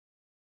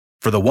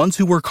For the ones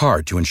who work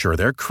hard to ensure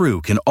their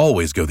crew can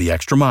always go the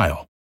extra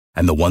mile,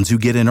 and the ones who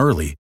get in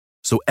early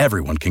so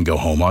everyone can go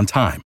home on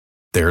time,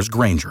 there's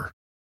Grainger,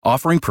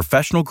 offering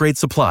professional-grade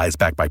supplies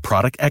backed by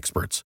product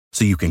experts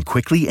so you can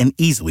quickly and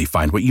easily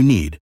find what you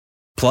need.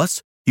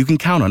 Plus, you can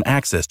count on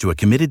access to a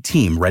committed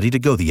team ready to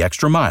go the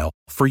extra mile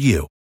for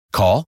you.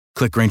 Call,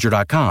 click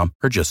Grainger.com,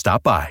 or just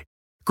stop by.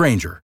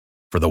 Grainger,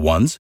 for the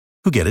ones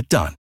who get it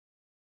done.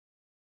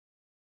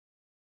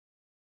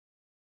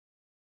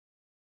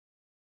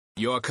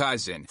 Your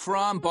cousin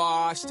from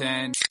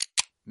Boston.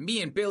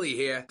 Me and Billy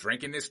here,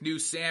 drinking this new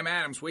Sam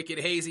Adams Wicked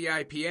Hazy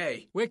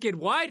IPA. Wicked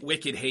what?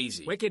 Wicked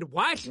Hazy. Wicked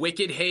what?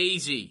 Wicked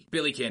Hazy.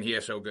 Billy can't hear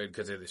so good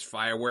because of this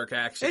firework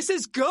accent. This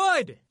is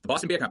good. The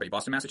Boston Beer Company,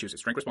 Boston,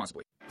 Massachusetts. Drink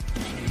responsibly.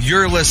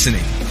 You're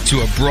listening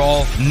to a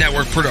Brawl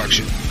Network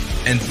production,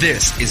 and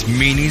this is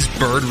Meanie's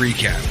Bird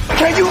Recap.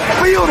 Can you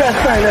feel that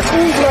thing that's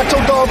oozing out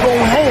your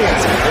doggone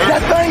hands?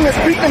 That thing that's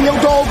beating your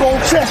doggone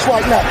chest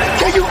right now.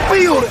 Can you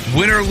feel it?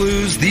 Win or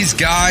lose, these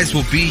guys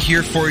will be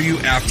here for you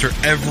after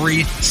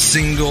every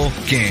single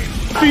game.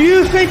 Do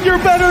you think you're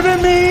better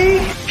than me?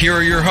 Here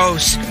are your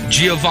hosts,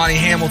 Giovanni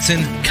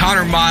Hamilton,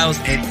 Connor Miles,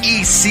 and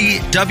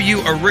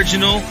ECW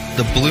Original,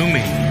 the Blue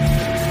Meanie.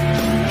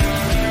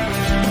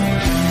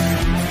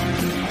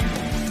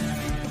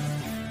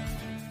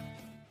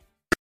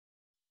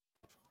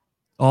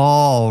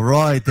 All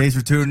right. Thanks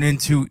for tuning in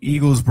to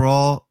Eagles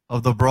Brawl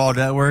of the Brawl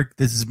Network.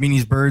 This is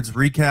Meanie's Birds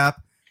Recap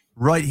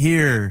right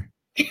here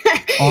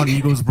on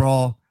Eagles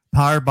Brawl,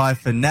 powered by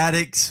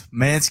Fanatics,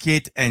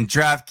 Manscaped, and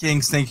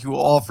DraftKings. Thank you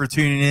all for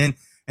tuning in.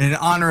 And in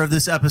honor of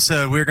this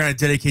episode, we're going to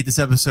dedicate this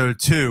episode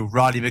to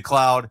Roddy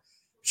McLeod.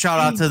 Shout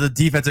out to the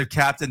defensive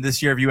captain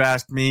this year, if you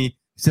asked me.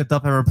 Stepped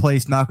up and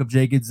replaced Malcolm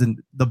Jenkins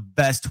in the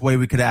best way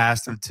we could have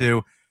asked him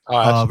to.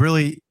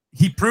 Really,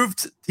 he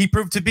proved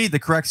to be the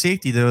correct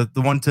safety, the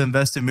one to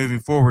invest in moving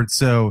forward.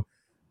 So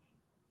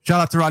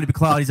shout out to Roddy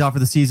McLeod. He's out for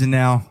the season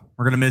now.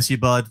 We're going to miss you,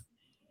 bud.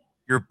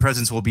 Your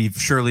presence will be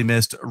surely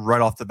missed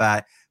right off the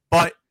bat.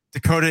 But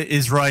Dakota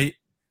is right.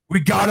 We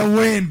got to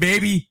win,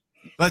 baby.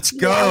 Let's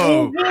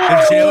go. The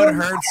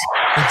Jalen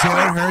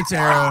Hurts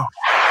era.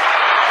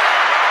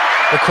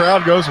 The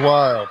crowd goes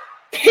wild.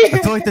 I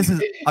feel like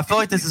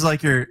this is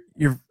like your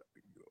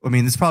I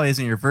mean, this probably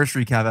isn't your first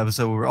recap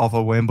episode where we're off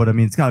a win, but I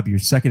mean, it's got to be your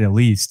second at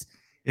least,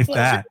 if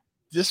that.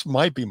 This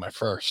might be my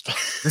first.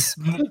 This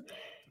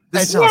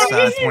is how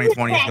sad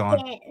 2020 is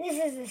going.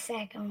 This is the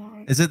second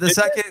one. Is it the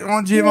second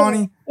one,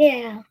 Giovanni?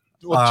 Yeah.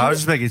 I was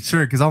just making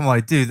sure because I'm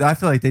like, dude, I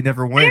feel like they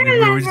never win.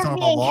 We were just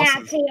talking about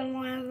losses.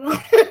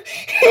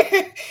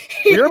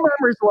 Your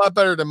memory's a lot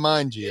better than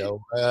mine,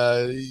 Gio.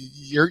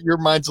 Your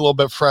mind's a little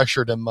bit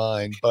fresher than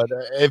mine. But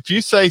if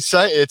you say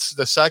it's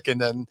the second,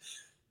 then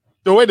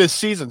the way this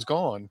season's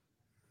gone,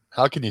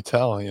 how can you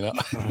tell? You know,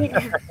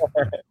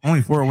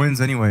 only 4 wins,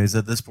 anyways,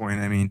 at this point.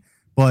 I mean,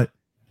 but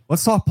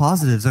let's talk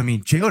positives. I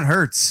mean, Jalen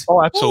Hurts.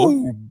 Oh,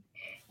 absolutely.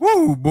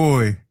 Woo,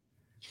 boy.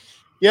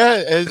 Yeah,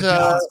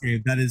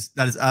 that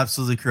is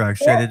absolutely correct.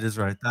 Shade is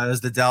right. That is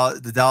the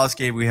Dallas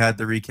game we had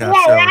the recap.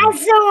 Yeah,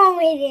 that's the one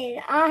we did.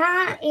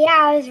 Yeah,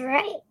 I was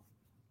right.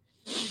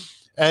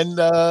 And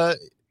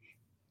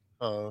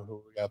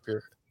who we got up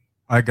here?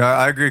 I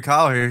agree, with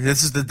Kyle here.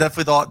 This is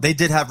definitely they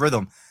did have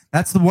rhythm.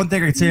 That's the one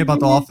thing I can say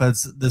about the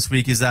offense this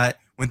week is that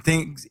when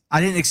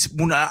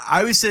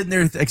I was sitting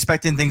there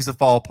expecting things to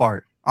fall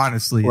apart.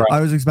 Honestly, right.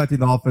 I was expecting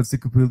the offense to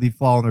completely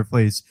fall in their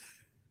place.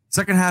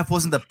 Second half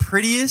wasn't the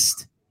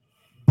prettiest.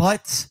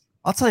 But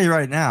I'll tell you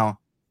right now,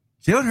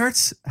 Jalen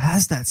Hurts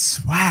has that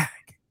swag.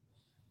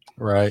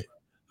 Right.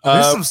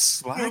 There's some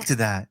swag to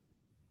that.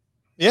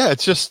 Yeah,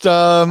 it's just,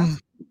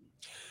 halftime's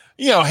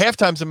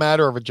a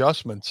matter of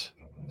adjustments.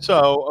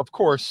 So, of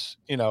course,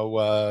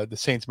 the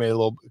Saints made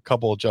a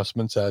couple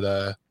adjustments at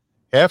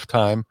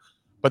halftime.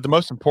 But the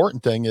most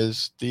important thing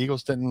is the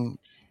Eagles didn't,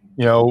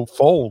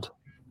 fold.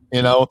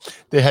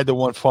 They had the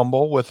one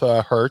fumble with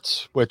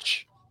Hurts,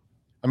 which –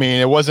 I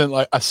mean, it wasn't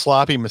like a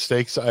sloppy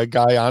mistake. A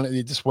guy on it,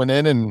 he just went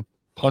in and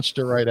punched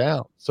it right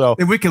out. So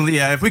if we can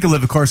live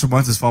with Carson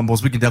Wentz's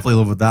fumbles, we can definitely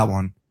live with that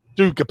one.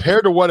 Dude,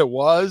 compared to what it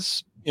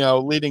was,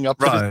 leading up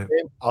to this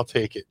game, I'll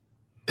take it.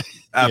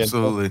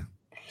 Absolutely.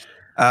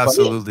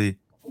 Absolutely.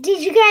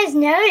 Did you guys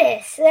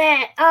notice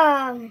that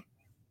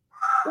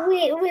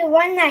we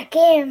won that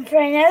game for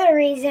another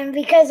reason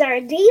because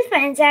our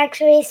defense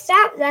actually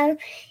stopped them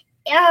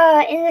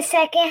in the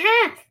second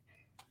half?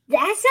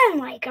 That's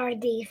unlike our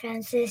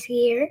defense this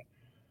year.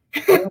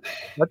 That's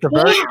a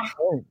very good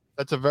point.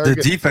 That's a very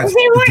good defense.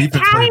 The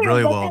defense played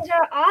really well. Because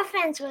our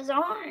offense was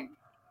on.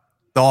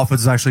 The offense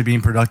is actually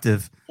being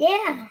productive.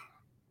 Yeah.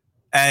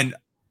 And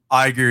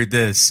I agree with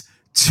this.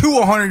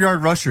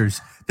 200-yard rushers.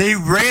 They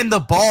ran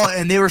the ball,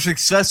 and they were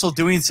successful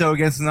doing so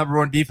against the number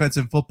one defense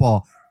in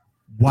football.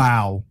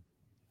 Wow.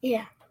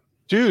 Yeah.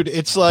 Dude,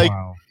 it's like,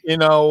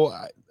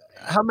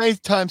 how many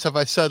times have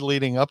I said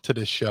leading up to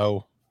this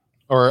show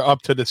or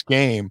up to this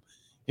game,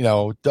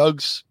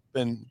 Doug's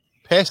been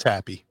pass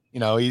happy.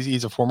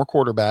 He's a former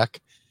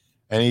quarterback.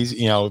 and he's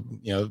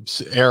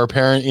heir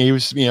apparent. He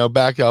was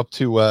back up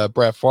to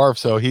Brett Favre,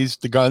 so he's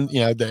the gun,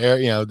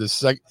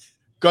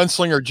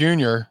 gunslinger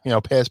junior.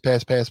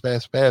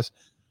 Pass.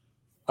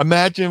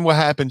 Imagine what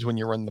happens when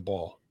you run the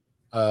ball.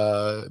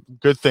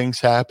 Good things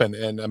happen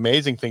and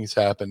amazing things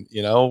happen.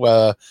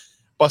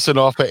 Busted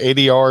off an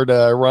 80-yard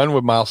run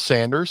with Miles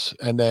Sanders,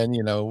 and then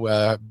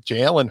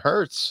Jalen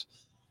Hurts.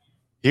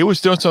 He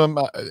was doing some.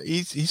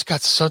 He's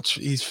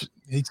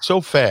so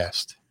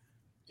fast.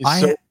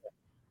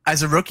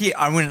 As a rookie,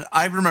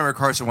 I remember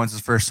Carson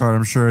Wentz's first start.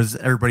 I'm sure as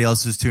everybody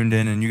else who's tuned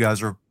in, and you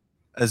guys are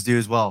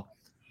as well.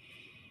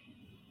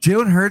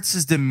 Jalen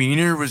Hurts'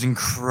 demeanor was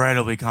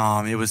incredibly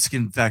calm. It was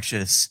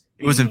infectious.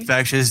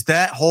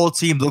 That whole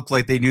team looked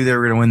like they knew they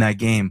were going to win that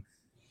game.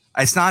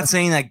 It's not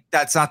saying that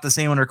that's not the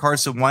same under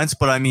Carson Wentz,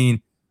 but I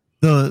mean,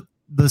 the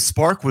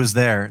spark was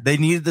there. They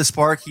needed the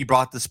spark. He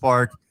brought the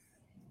spark.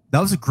 That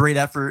was a great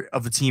effort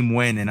of a team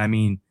win. And I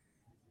mean,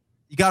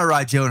 you got to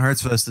ride Jalen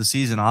Hurts for the rest of the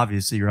season,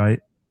 obviously, right?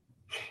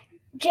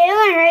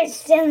 Jalen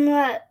Hurts didn't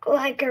look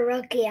like a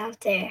rookie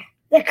out there.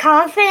 The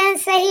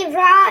confidence that he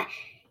brought,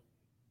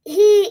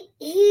 he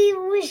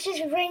was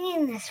just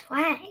bringing this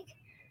flag.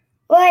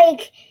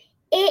 Like,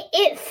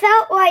 it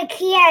felt like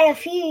he had a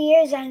few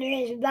years under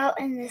his belt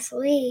in this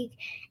league,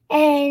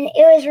 and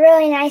it was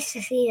really nice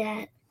to see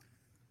that.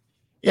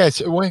 Yeah,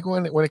 it's,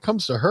 when it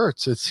comes to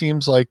Hurts, it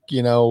seems like,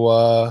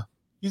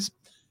 he's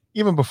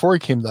even before he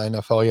came to the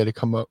NFL, he had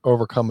to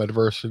overcome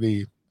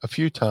adversity a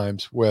few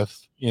times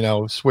with,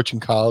 switching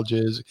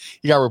colleges.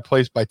 He got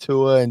replaced by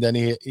Tua, and then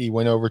he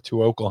went over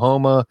to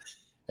Oklahoma,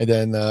 and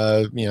then,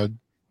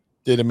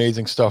 did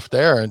amazing stuff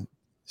there. And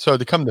so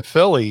to come to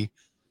Philly,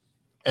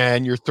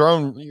 and you're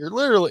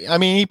literally, I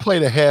mean, he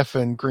played a half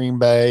in Green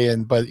Bay,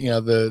 but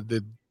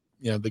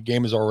the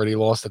game is already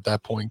lost at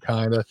that point,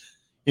 kind of.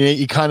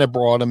 You kind of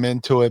brought him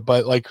into it,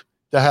 but like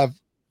to have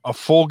a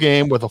full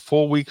game with a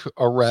full week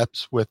of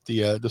reps with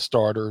the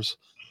starters,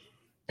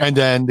 and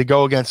then to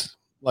go against,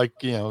 like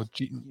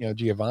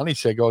Giovanni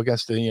said, go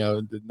against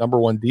the number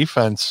one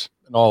defense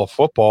in all of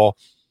football,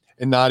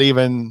 and not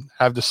even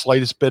have the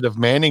slightest bit of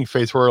Manning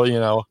face where he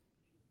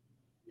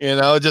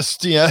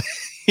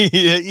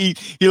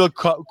looked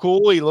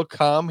cool, he looked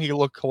calm, he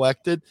looked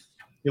collected,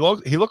 he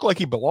looked like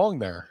he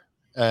belonged there.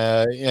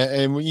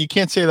 And you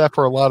can't say that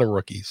for a lot of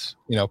rookies,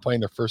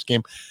 playing their first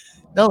game.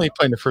 Not only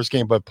playing the first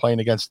game, but playing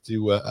against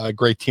a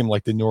great team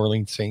like the New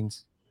Orleans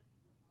Saints.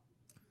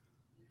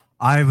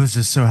 I was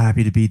just so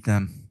happy to beat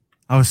them.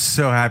 I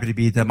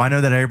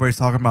know that everybody's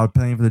talking about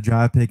playing for the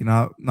draft pick and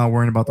not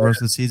worrying about the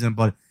rest of the season,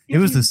 but it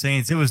was the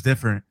Saints. It was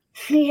different.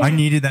 Yeah. I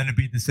needed them to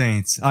beat the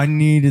Saints.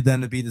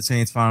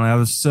 Finally. I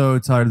was so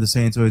tired of the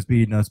Saints always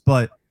beating us.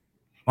 But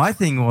my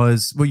thing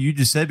was, what you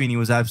just said, Beanie,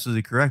 was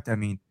absolutely correct. I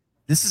mean,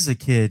 this is a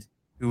kid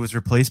who was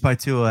replaced by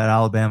Tua at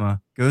Alabama,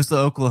 goes to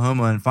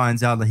Oklahoma and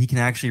finds out that he can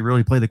actually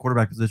really play the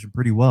quarterback position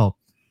pretty well.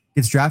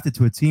 Gets drafted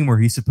to a team where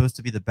he's supposed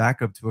to be the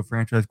backup to a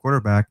franchise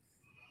quarterback.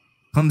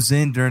 Comes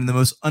in during the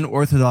most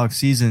unorthodox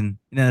season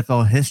in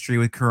NFL history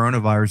with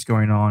coronavirus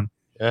going on.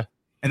 Yeah.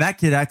 And that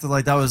kid acted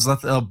like that was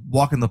a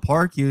walk in the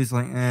park. He was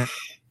like, I'm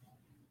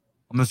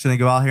just going to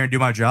go out here and do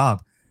my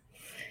job.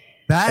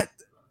 That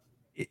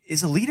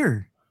is a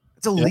leader.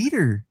 It's a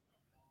leader.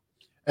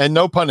 And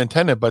no pun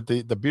intended, but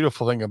the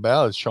beautiful thing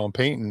about it is Sean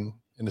Payton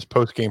in his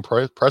post-game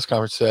press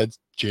conference said,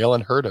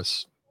 Jalen hurt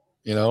us.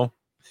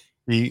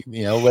 He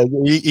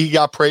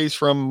got praise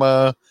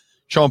from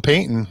Sean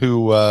Payton,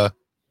 who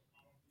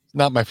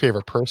not my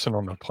favorite person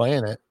on the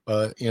planet,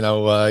 but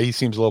he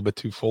seems a little bit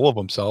too full of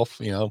himself,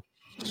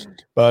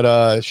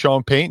 But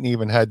Sean Payton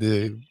even had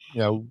to,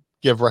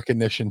 give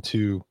recognition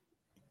to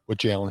what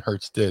Jalen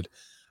Hurts did.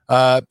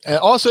 And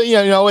also,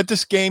 at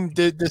this game,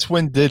 this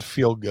win did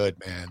feel good,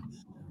 man.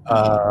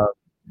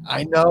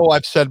 I know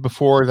I've said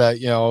before that,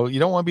 you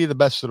don't want to be the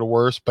best of the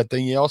worst, but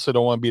then you also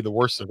don't want to be the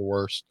worst of the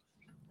worst.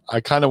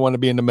 I kind of want to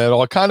be in the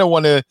middle. I kind of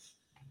want to,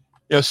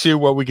 see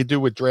what we could do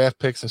with draft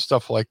picks and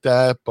stuff like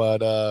that.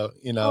 But, I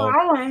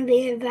want to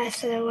be the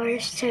best of the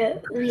worst,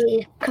 to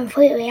be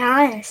completely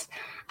honest.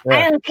 Yeah.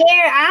 I don't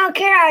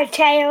care our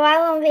title. I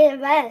want to be the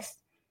best.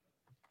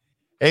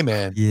 Hey,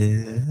 man.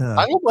 Yeah.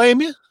 I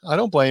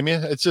don't blame you.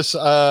 It's just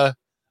I've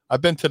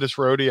been to this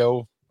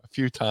rodeo a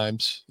few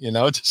times,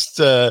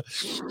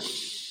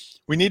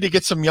 we need to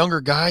get some younger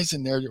guys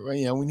in there.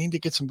 We need to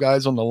get some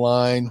guys on the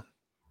line.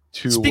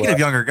 Speaking of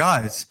younger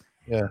guys,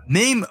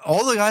 name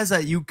all the guys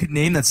that you could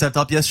name that stepped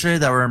up yesterday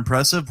that were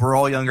impressive. Were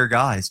all younger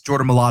guys.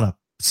 Jordan Mailata,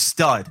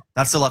 stud.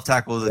 That's the left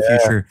tackle of the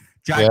future.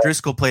 Jack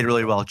Driscoll played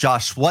really well.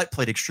 Josh Sweat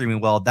played extremely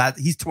well.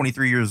 He's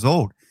 23 years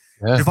old.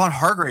 Yeah. Javon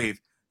Hargrave,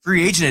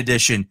 free agent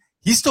edition.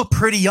 He's still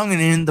pretty young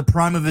and in the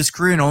prime of his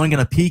career, and only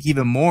going to peak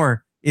even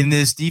more in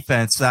this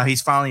defense. So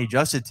he's finally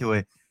adjusted to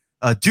it.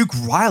 Duke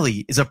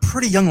Riley is a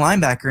pretty young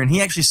linebacker, and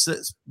he actually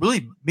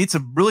really made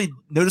some really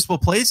noticeable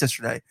plays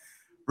yesterday.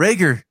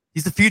 Rager,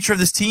 he's the future of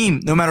this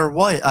team, no matter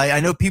what. I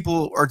know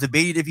people are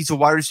debating if he's a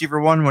wide receiver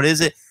one. What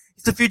is it?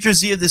 He's the future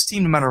Z of this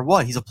team, no matter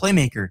what. He's a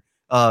playmaker.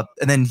 And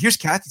then here's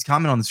Kathy's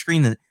comment on the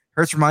screen that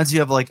Hurts reminds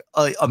you of like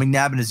a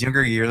McNabb in his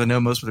younger years. I know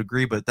most would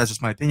agree, but that's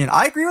just my opinion.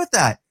 I agree with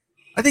that.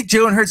 I think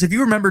Jalen Hurts, if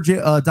you remember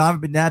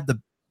Donovan McNabb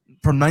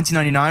from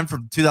 1999,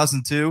 from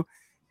 2002,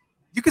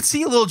 you could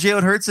see a little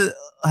Jalen Hurts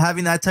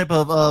having that type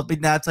of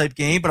McNabb type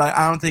game, but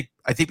I think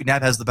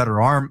McNabb has the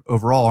better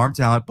overall arm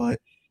talent, but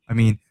I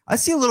mean, I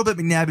see a little bit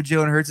McNabb and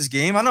Jalen Hurts'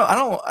 game. I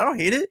don't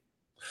hate it.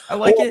 I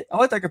like it. I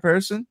like that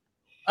comparison.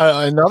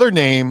 Another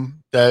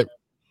name that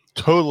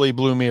totally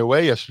blew me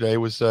away yesterday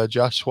was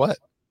Josh Sweat.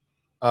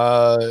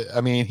 I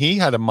mean, he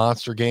had a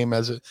monster game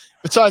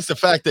besides the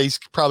fact that he's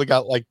probably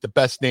got like the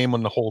best name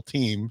on the whole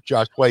team.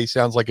 Josh Sweat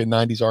sounds like a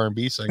 90s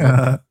R&B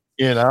singer,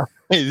 you know.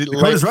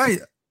 Dakota's right.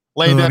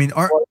 Laying down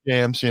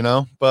jams, you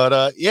know.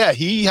 But yeah,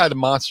 he had a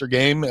monster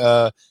game.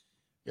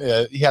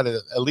 He had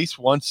at least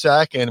one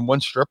sack and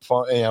one strip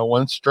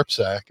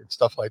sack and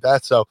stuff like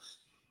that. So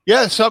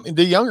yeah,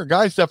 the younger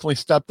guys definitely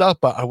stepped up,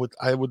 but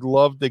I would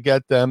love to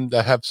get them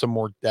to have some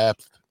more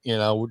depth. You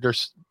know,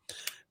 there's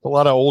a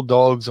lot of old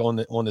dogs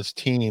on this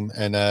team,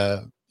 and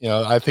you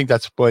know, I think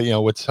that's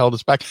what's held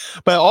us back.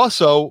 But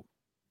also,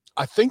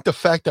 I think the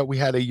fact that we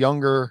had a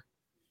younger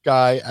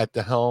guy at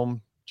the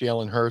helm,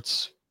 Jalen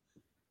Hurts,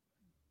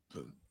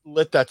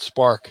 lit that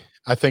spark.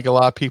 I think a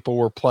lot of people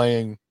were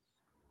playing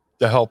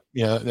to help,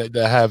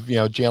 to have,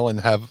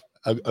 Jalen have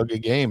a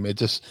good game.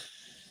 It's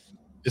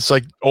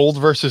like old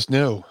versus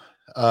new.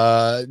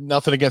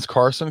 Nothing against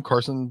Carson.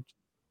 Carson,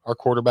 our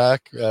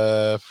quarterback,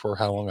 for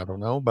how long, I don't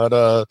know. But,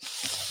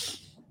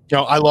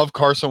 I love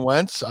Carson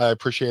Wentz. I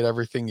appreciate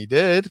everything he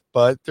did.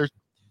 But there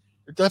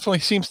definitely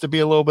seems to be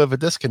a little bit of a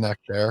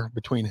disconnect there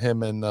between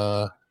him and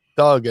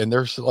Doug. And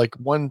there's like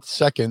 1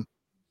 second,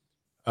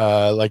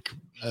 like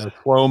a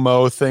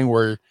slow-mo thing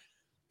where,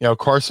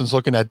 Carson's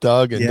looking at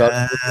Doug and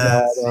Doug's looking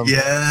at him.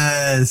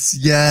 Yes.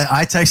 Yeah.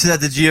 I texted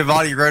that to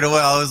Giovanni right away.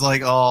 I was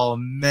like, oh,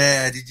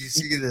 man, did you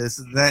see this?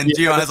 And then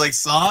Giovanni's like,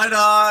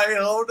 side-eye.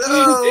 Oh,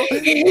 no.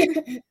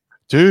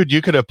 Dude,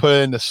 you could have put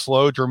in the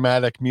slow,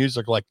 dramatic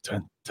music like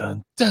dun,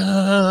 dun,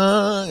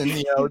 dun.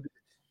 And,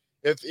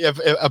 if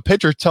a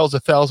picture tells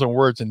 1,000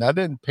 words, and that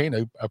didn't paint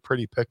a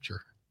pretty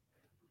picture.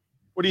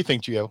 What do you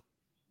think, Gio?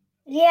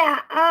 Yeah.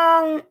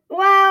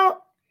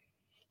 Well,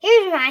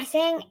 here's my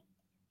thing.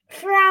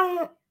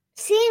 From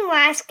seeing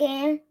last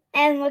game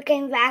and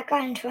looking back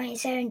on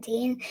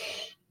 2017,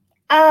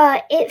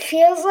 it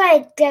feels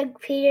like Doug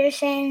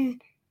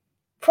Peterson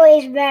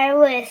plays better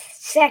with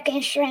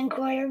second-string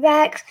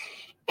quarterbacks,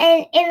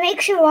 and it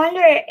makes you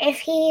wonder if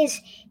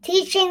he's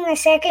teaching the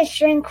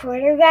second-string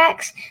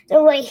quarterbacks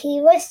the way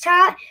he was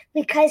taught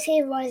because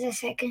he was a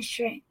second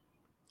string.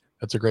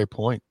 That's a great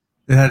point.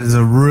 That is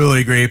a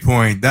really great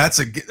point. Because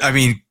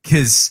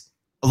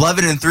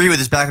 11-3 with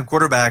his backup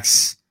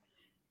quarterbacks.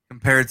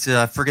 Compared to,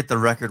 I forget the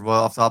record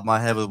off the top of my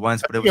head with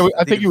Wentz, but it was.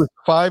 I think he was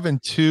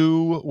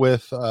 5-2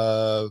 with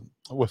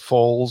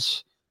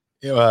Foles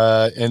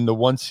in the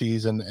one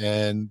season,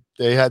 and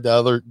they had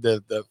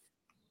the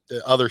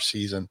other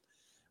season.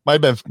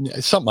 Might have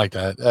been something like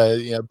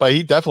that. But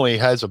he definitely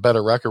has a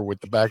better record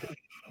with the back.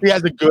 He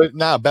has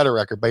not a better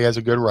record, but he has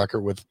a good record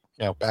with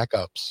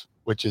backups,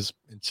 which is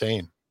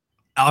insane.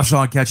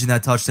 Alshon catching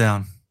that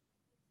touchdown,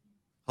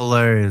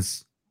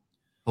 hilarious.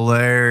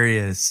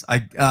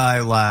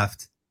 I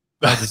laughed.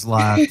 I just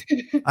laughed.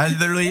 I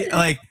literally,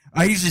 I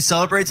usually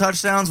celebrate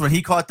touchdowns. When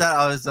he caught that,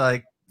 I was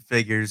like,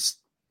 figures.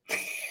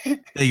 And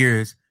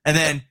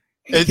then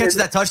he catches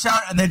that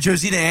touchdown, and then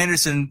Josina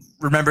Anderson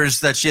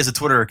remembers that she has a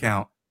Twitter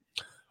account.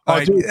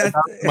 Dude,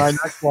 my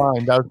next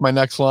line. That was my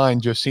next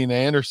line, Josina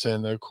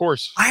Anderson, of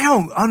course. I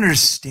don't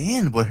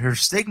understand what her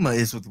stigma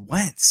is with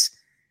Wentz.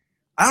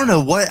 I don't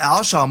know what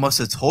Alshon must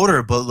have told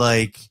her, but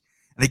and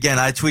again,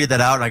 I tweeted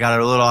that out, and I got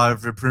a little out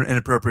of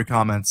inappropriate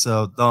comments,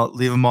 so don't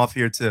leave them off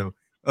here too.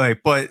 Still,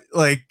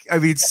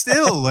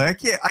 I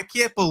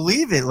can't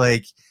believe it.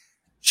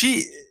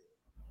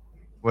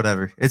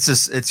 Whatever.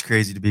 It's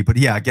crazy to be. But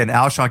yeah, again,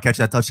 Alshon catch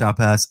that touchdown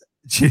pass.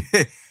 We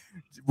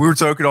were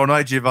talking all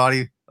night,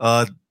 Giovanni.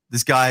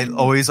 This guy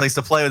always likes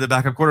to play with the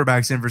backup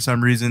quarterbacks in for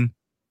some reason.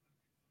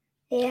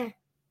 Yeah.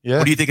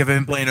 What do you think of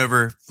him playing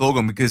over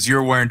Fulgham? Because you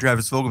were wearing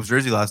Travis Fulgham's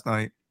jersey last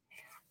night.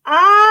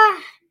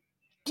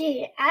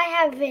 Dude, I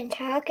have been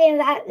talking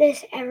about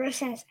this ever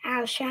since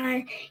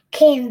Alshon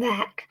came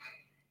back.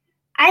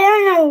 I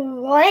don't know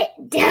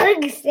what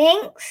Doug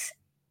thinks.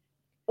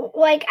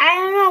 I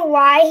don't know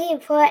why he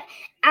put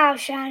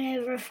Alshon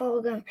over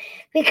Fulgham.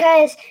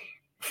 Because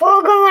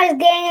Fulgham was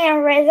getting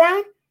a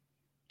rhythm,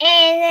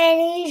 and then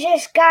he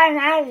just got him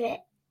out of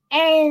it.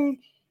 And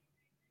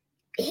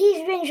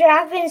he's been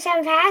dropping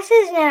some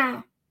passes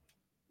now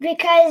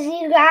because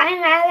you got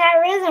him out of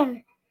that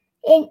rhythm.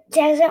 It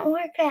doesn't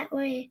work that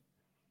way.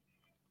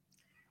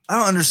 I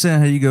don't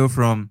understand how you go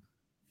from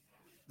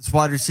this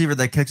wide receiver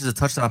that catches a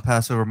touchdown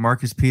pass over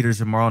Marcus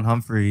Peters and Marlon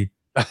Humphrey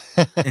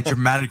in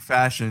dramatic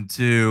fashion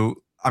to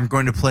I'm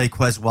going to play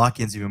Quez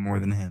Watkins even more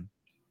than him.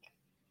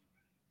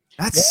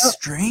 That's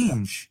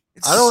strange.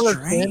 I don't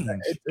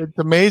understand. It's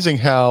amazing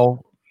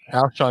how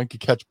Alshon can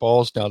catch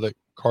balls now that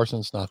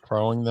Carson's not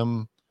throwing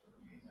them.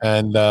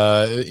 And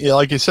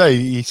like you say,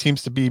 he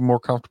seems to be more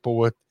comfortable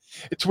with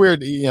it's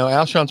weird.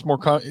 Alshon's more.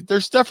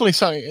 There's definitely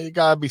something. It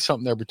got to be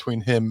something there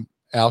between him,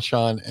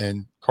 Alshon,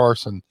 and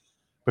Carson,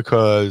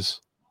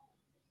 because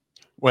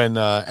when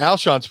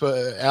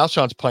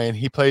Alshon's playing,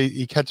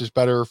 he catches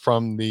better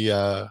from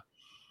the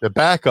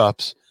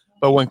backups.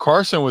 But when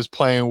Carson was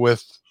playing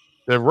with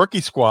the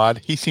rookie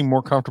squad, he seemed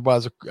more comfortable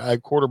as a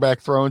quarterback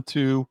throwing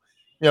to,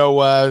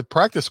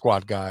 practice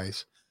squad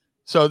guys.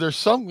 So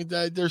there's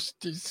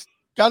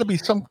got to be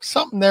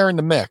something there in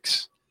the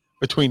mix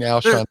between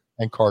Alshon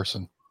and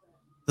Carson.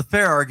 The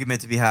fair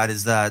argument to be had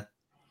is that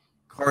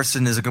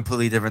Carson is a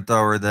completely different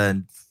thrower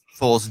than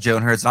Foles and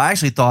Jalen Hurts. And I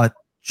actually thought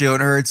Jalen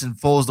Hurts and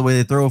Foles, the way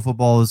they throw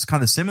football is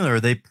kind of similar.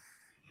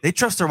 They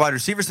trust their wide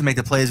receivers to make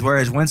the plays,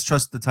 whereas Wentz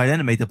trusts the tight end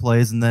to make the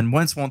plays, and then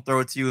Wentz won't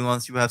throw it to you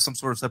unless you have some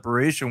sort of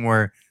separation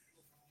where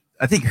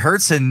I think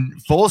Hurts and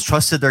Foles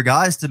trusted their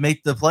guys to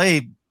make the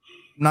play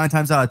 9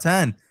 times out of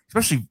 10,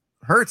 especially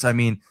Hurts. I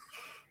mean,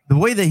 the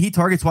way that he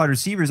targets wide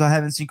receivers, I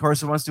haven't seen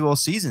Carson Wentz do all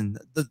season.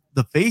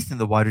 The faith in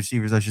the wide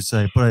receivers, I should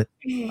say. But,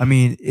 I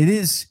mean, it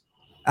is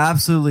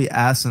absolutely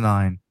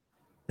asinine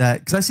that –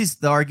 because I see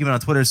the argument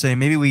on Twitter saying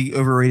maybe we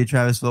overrated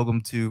Travis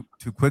Fulgham too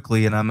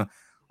quickly, and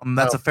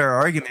that's a fair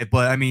argument.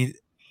 But, I mean,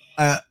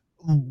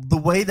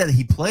 the way that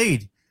he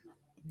played,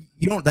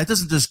 that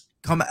doesn't just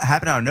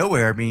happen out of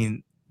nowhere. I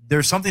mean,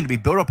 there's something to be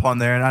built upon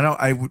there, and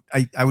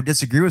I would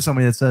disagree with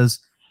somebody that says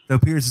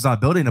Pierce is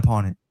not building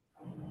upon it.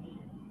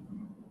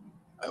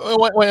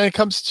 When it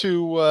comes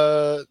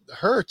to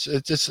Hurts,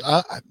 it's just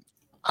I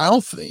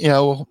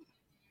don't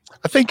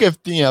I think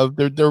if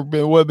there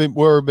would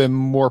have been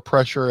more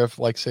pressure if,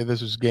 like, say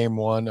this was game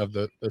 1 of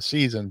the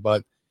season,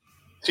 but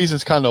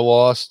season's kind of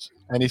lost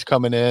and he's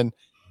coming in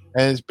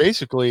and it's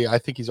basically, I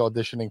think he's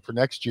auditioning for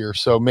next year,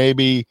 so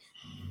maybe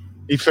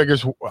he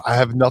figures I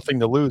have nothing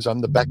to lose. I'm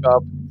the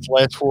backup.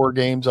 Last 4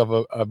 games of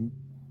a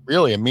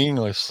really a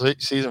meaningless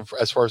season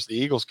as far as the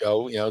Eagles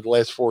go. The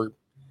last 4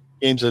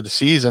 games of the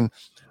season.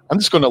 I'm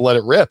just going to let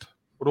it rip.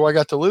 What do I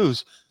got to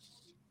lose?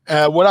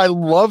 What I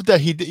love that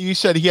you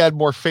said he had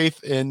more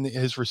faith in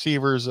his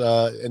receivers,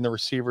 in the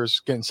receivers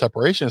getting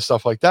separation and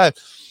stuff like that.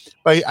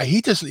 But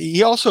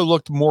he also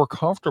looked more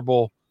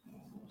comfortable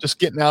just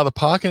getting out of the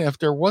pocket. If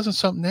there wasn't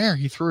something there,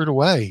 he threw it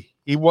away.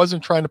 He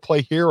wasn't trying to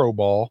play hero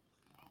ball.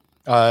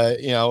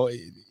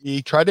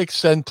 He tried to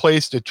extend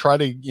plays to try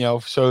to,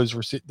 so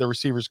the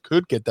receivers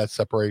could get that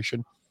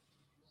separation.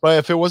 But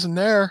if it wasn't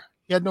there,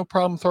 he had no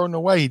problem throwing it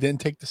away. He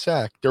didn't take the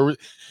sack.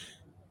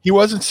 He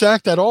wasn't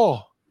sacked at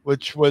all,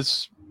 which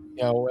was,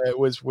 it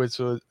was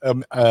a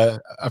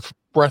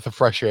breath of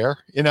fresh air.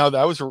 That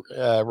was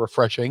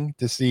refreshing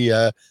to see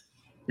the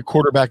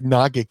quarterback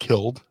not get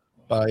killed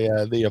by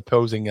the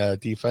opposing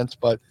defense.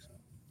 But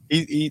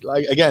he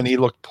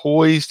looked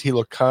poised. He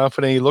looked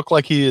confident. He looked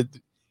like he's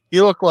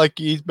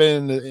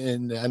been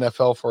in the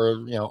NFL for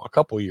a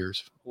couple of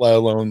years, let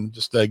alone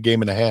just a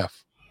game and a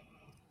half.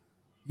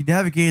 He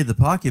navigated the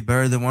pocket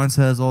better than Wentz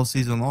has all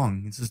season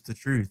long. It's just the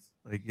truth.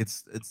 Like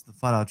it's the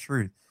flat out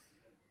truth.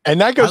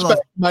 And that goes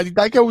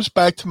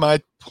back to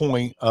my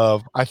point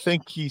of I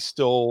think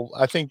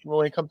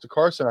when it comes to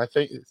Carson, I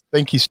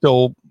think he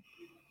still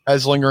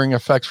has lingering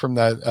effects from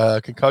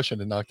that concussion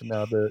that knocked him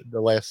out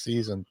the last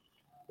season,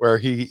 where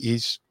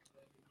he's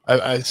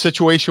a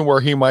situation where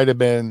he might have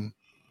been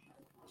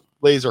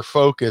laser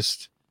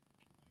focused.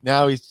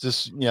 Now he's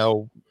just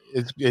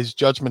his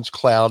judgment's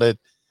clouded.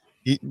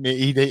 I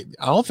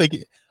don't think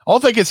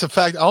it's a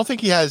fact. I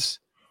think he has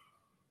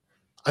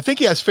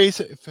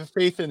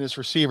faith in his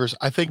receivers.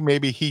 I think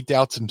maybe he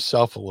doubts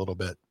himself a little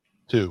bit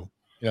too.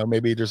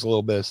 Maybe there's a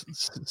little bit of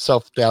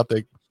self-doubt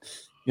that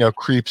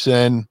creeps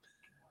in,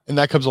 and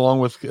that comes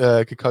along with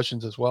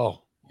concussions as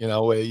well.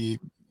 You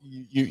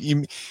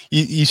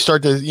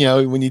start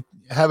to when you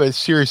have a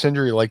serious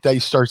injury like that, you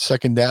start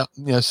second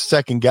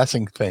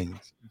guessing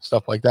things,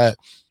 stuff like that.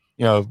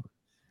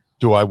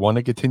 Do I want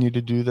to continue to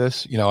do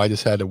this? I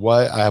just had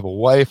I have a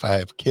wife, I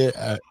have kid,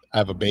 I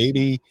have a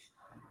baby.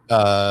 Do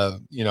I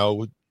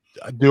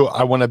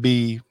want to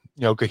be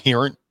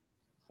coherent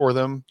for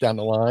them down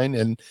the line?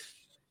 And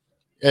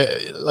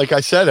like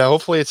I said,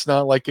 hopefully it's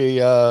not like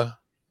an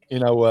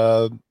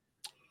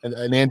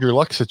Andrew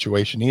Luck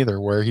situation either,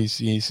 where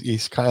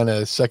he's kind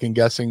of second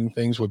guessing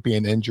things with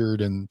being injured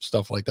and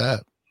stuff like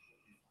that.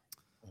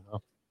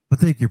 I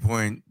think your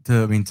point.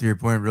 To your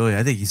point, really,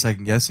 I think he's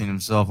second guessing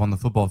himself on the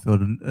football field,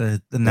 and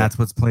that's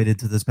what's played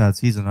into this past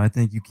season. I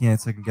think you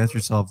can't second guess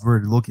yourself.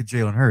 Look at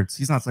Jalen Hurts;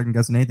 he's not second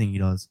guessing anything he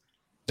does.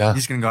 Yeah.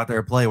 He's just going to go out there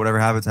and play. Whatever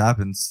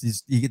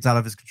happens. He gets out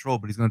of his control,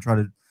 but he's going to try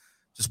to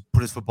just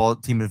put his football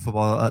team in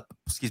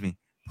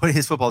put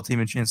his football team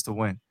in chance to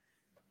win.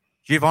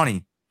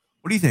 Giovanni,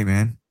 what do you think,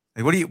 man?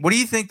 Like, what do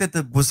you think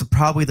that was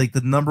probably like the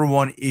number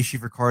one issue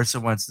for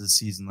Carson Wentz this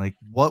season? Like,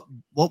 what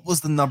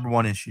was the number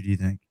one issue? Do you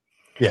think?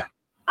 Yeah.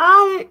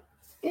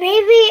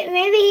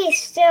 Maybe he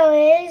still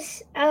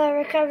is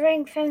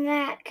recovering from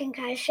that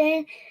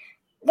concussion,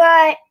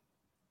 but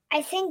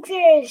I think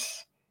I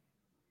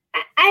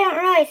don't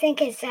really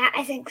think it's that.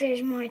 I think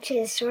there's more to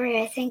the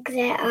story. I think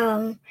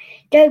that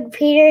Doug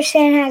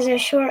Peterson has a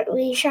short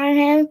leash on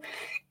him,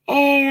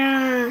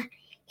 and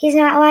he's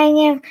not letting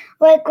him.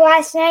 Like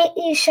last night,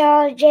 you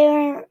saw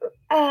Jalen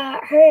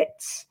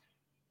Hurts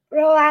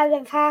roll out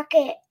of the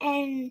pocket,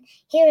 and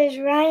he was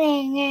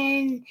running,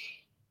 and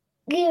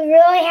you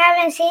really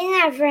haven't seen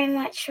that very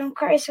much from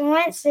Carson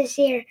Wentz this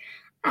year.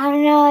 I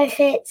don't know if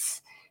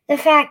it's the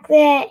fact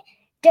that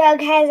Doug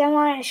has him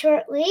on a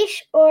short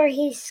leash or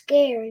he's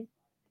scared.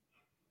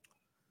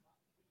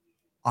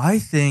 I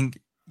think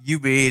you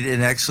made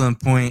an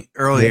excellent point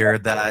earlier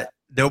that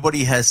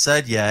nobody has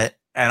said yet,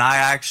 and I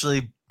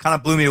actually kind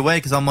of blew me away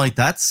because I'm like,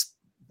 that's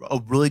a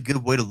really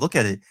good way to look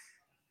at it.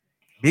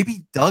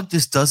 Maybe Doug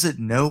just doesn't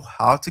know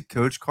how to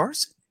coach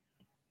Carson.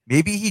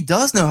 Maybe he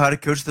does know how to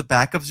coach the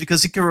backups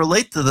because he can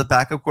relate to the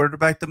backup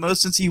quarterback the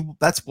most since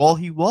that's all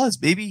he was.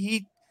 Maybe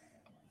he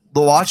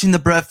watching the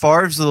Brett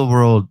Favres of the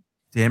world,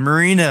 Dan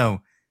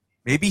Marino.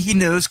 Maybe he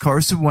knows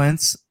Carson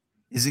Wentz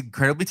is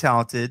incredibly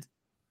talented.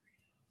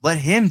 Let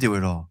him do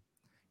it all.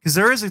 Because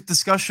there is a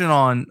discussion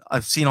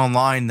I've seen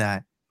online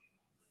that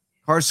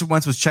Carson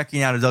Wentz was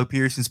checking out of Doug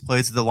Peterson's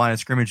plays at the line of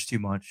scrimmage too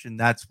much, and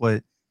that's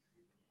what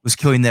was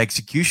killing the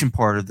execution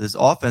part of this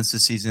offense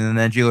this season. And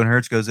then Jalen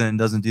Hurts goes in and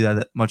doesn't do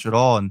that much at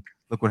all, and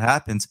look what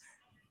happens.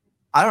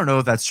 I don't know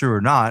if that's true or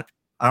not.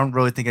 I don't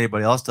really think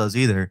anybody else does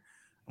either,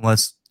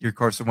 unless you're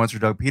Carson Wentz or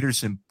Doug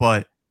Peterson.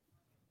 But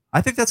I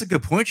think that's a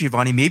good point,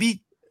 Giovanni.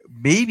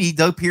 Maybe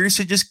Doug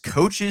Peterson just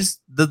coaches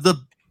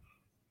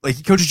like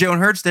he coaches Jalen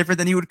Hurts different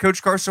than he would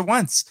coach Carson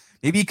Wentz.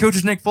 Maybe he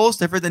coaches Nick Foles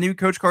different than he would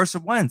coach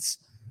Carson Wentz.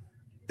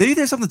 Maybe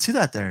there's something to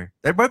that there.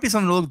 There might be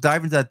something to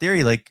dive into that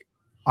theory. Like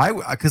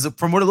because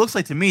from what it looks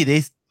like to me,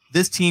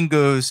 this team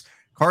goes,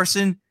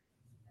 Carson,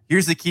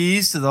 here's the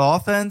keys to the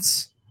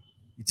offense.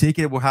 You take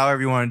it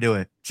however you want to do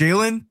it.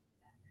 Jalen,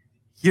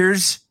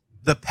 here's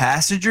the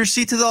passenger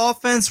seat to the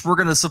offense. We're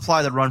gonna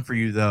supply the run for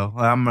you, though.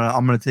 I'm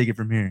gonna take it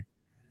from here.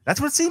 That's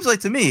what it seems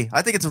like to me.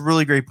 I think it's a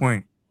really great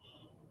point.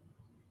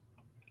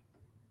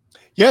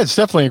 Yeah, it's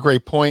definitely a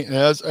great point. And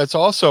it's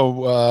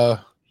also,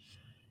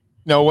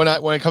 when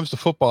it comes to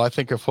football, I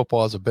think of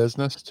football as a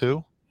business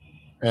too.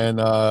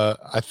 And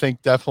I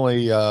think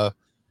definitely,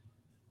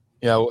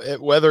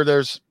 whether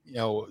there's,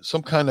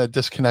 some kind of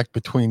disconnect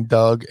between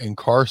Doug and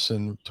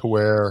Carson to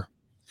where,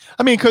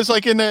 I mean, because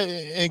like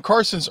in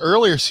Carson's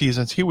earlier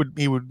seasons, he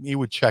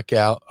would check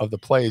out of the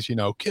plays,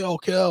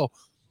 kill.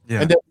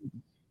 Yeah. And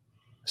then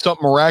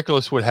something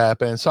miraculous would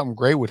happen, something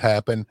great would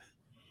happen.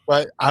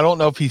 But I don't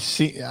know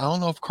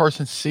if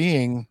Carson's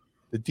seeing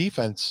the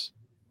defense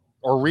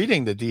or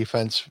reading the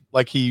defense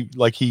like he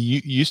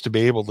used to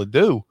be able to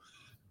do.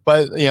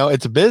 But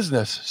it's a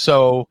business,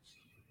 so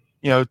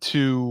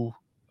to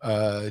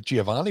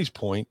Giovanni's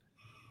point,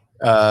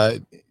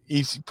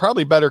 he's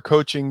probably better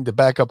coaching the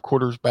backup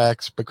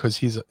quarterbacks because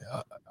he's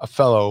a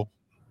fellow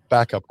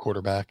backup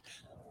quarterback.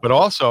 But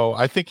also,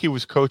 I think he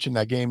was coaching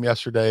that game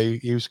yesterday.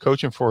 He was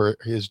coaching for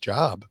his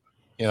job,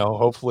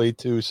 hopefully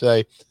to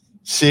say,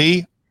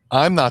 see,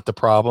 I'm not the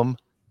problem.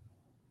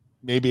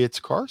 Maybe it's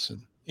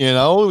Carson.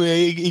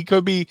 He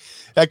could be.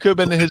 That could have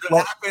been his.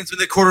 What happens when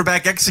the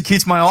quarterback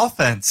executes my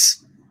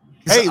offense?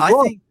 Hey,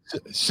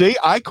 see,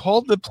 I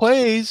called the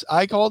plays.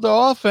 I called the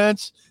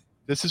offense.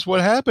 This is what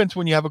happens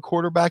when you have a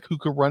quarterback who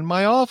could run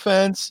my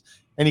offense,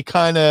 and he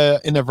kind of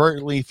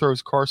inadvertently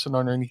throws Carson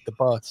underneath the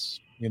bus.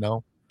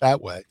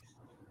 That way.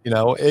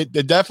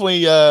 It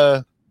definitely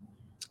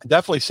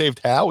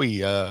saved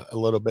Howie a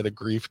little bit of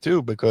grief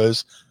too,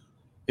 because.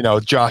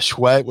 Josh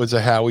Sweat was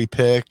a Howie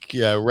pick.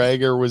 Yeah,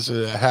 Rager was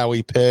a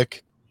Howie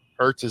pick.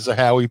 Hurts is a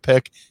Howie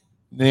pick.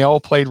 And they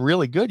all played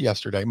really good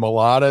yesterday.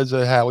 Mulata is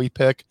a Howie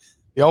pick.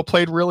 They all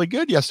played really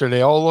good yesterday.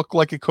 They all looked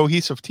like a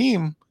cohesive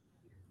team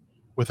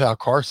without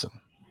Carson,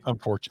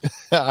 unfortunately.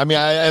 I mean,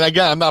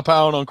 I'm not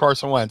piling on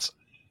Carson Wentz.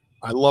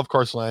 I love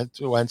Carson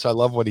Wentz. I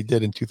love what he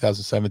did in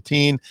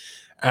 2017.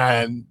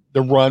 And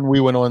the run we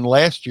went on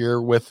last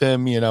year with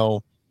him,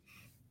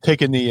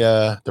 taking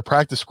the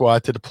practice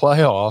squad to the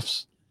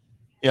playoffs.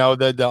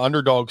 The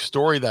underdog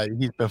story that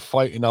he's been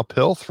fighting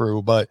uphill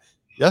through, but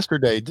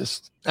yesterday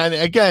and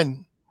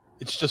again,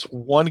 it's just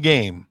one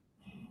game.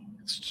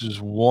 It's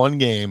just one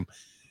game.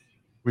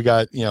 We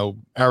got,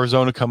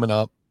 Arizona coming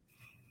up.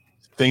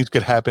 Things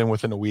could happen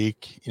within a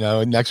week,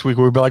 next week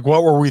we'll be like,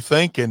 what were we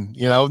thinking?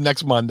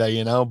 Next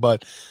Monday,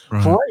 but for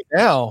right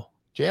now,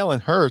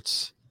 Jalen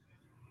Hurts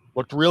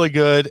looked really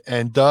good.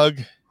 And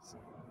Doug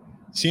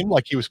seemed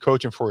like he was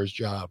coaching for his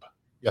job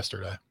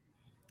yesterday.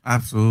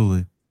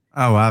 Absolutely.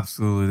 Oh,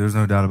 absolutely. There's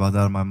no doubt about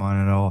that in my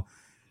mind at all.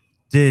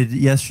 Did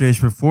yesterday's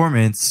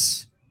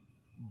performance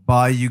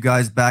buy you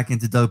guys back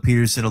into Doug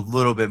Peterson a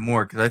little bit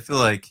more? Because I feel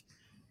like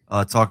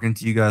talking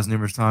to you guys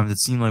numerous times, it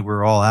seemed like we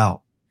were all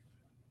out.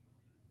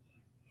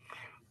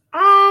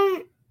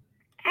 I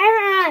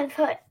haven't really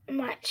put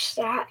much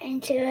thought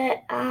into it.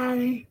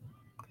 I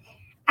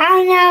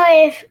don't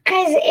know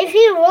because if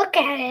you look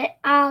at it,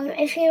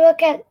 if you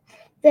look at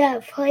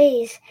the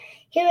plays,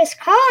 he was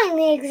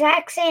calling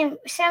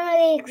some of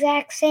the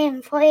exact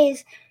same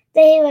plays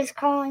that he was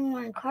calling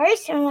when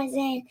Carson was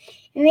in.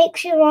 It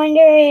makes you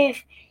wonder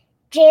if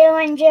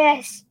Jalen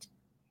just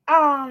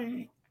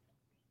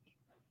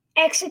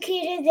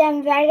executed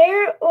them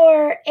better,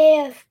 or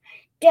if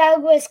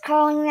Doug was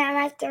calling them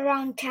at the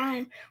wrong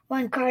time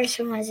when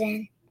Carson was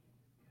in.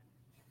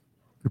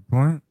 Good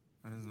point.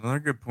 That's another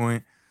good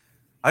point.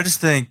 I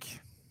just think,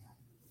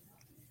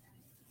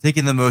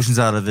 taking the emotions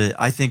out of it,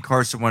 I think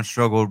Carson Wentz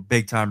struggled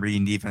big time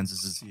reading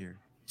defenses this year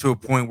to a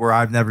point where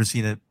I've never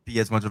seen it be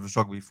as much of a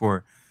struggle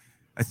before.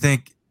 I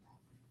think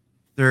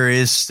there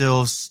is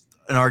still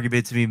an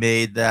argument to be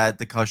made that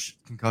the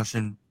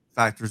concussion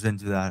factors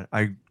into that.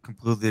 I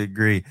completely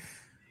agree.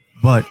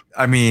 But,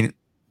 I mean,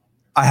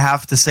 I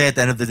have to say at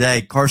the end of the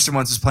day, Carson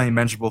Wentz is playing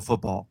mentionable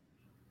football.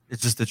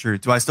 It's just the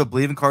truth. Do I still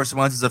believe in Carson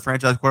Wentz as a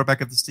franchise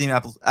quarterback of this team?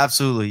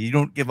 Absolutely. You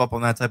don't give up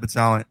on that type of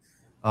talent.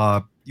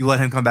 You let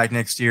him come back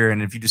next year,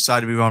 and if you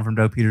decide to move on from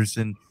Doug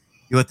Peterson,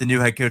 you let the new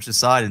head coach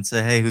decide and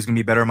say, hey, who's going to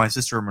be better in my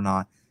system or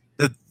not?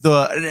 And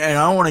I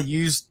don't want to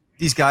use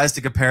these guys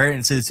to compare it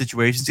and say the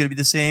situation's going to be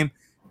the same,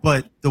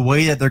 but the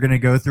way that they're going to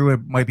go through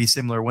it might be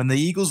similar. When the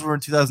Eagles were in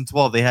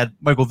 2012, they had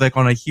Michael Vick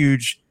on a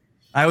huge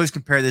 – I always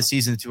compare this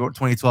season to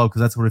 2012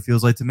 because that's what it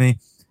feels like to me.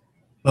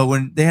 But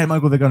when they had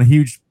Michael Vick on a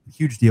huge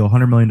deal,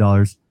 $100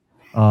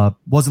 million,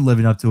 wasn't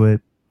living up to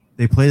it.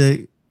 They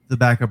play the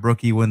backup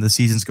rookie when the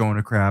season's going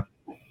to crap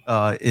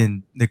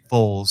in Nick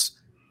Foles.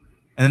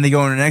 And then they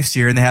go into next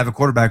year and they have a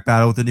quarterback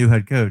battle with the new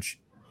head coach.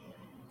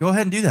 Go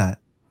ahead and do that.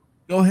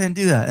 And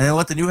then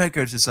let the new head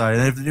coach decide.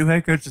 And if the new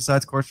head coach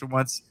decides Carson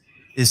Wentz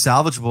is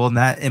salvageable and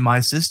that in my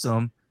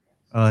system,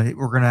 we're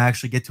going to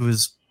actually get to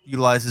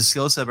utilize his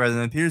skill set better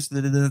than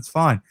Peterson, then it's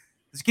fine.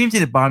 This game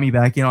didn't bomb me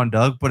back in on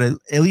Doug, but it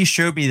at least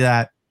showed me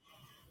that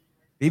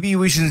maybe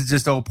we shouldn't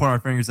just all point our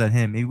fingers at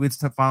him. Maybe it's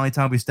finally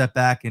time we step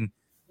back and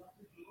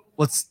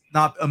let's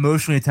not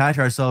emotionally attach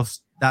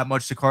ourselves that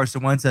much to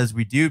Carson Wentz as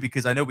we do,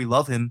 because I know we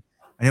love him.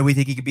 I know we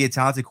think he could be a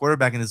talented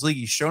quarterback in this league.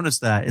 He's shown us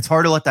that. It's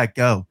hard to let that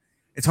go.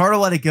 It's hard to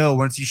let it go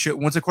once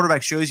a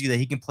quarterback shows you that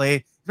he can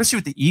play, especially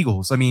with the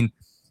Eagles. I mean,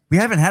 we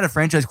haven't had a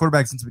franchise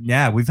quarterback since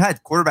McNabb. We've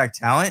had quarterback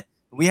talent,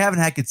 but we haven't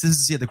had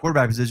consistency at the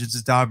quarterback position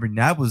since Don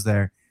McNabb was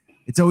there.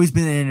 It's always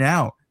been in and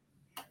out.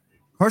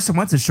 Carson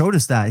Wentz has showed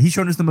us that. He's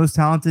shown us the most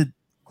talented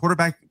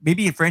quarterback,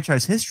 maybe in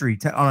franchise history,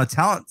 on a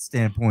talent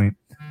standpoint.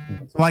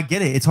 So I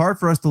get it. It's hard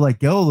for us to let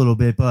go a little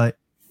bit, but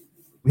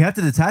we have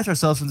to detach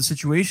ourselves from the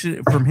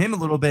situation, from him a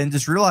little bit, and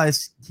just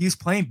realize he's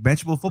playing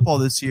benchable football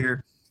this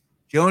year.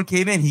 Jalen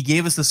came in, he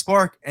gave us the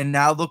spark, and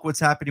now look what's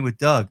happening with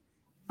Doug.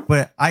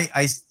 But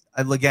I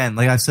again,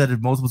 like I've said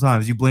it multiple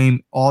times, you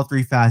blame all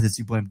three facets.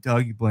 You blame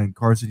Doug, you blame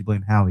Carson, you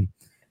blame Howie.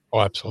 Oh,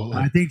 absolutely.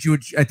 I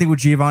think what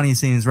Giovanni is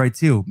saying is right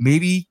too.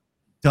 Maybe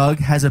Doug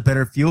has a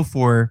better feel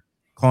for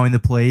calling the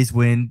plays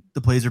when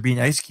the plays are being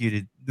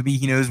executed. Maybe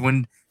he knows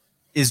when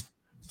is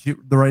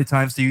the right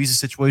times to use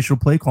the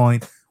situational play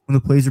calling when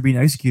the plays are being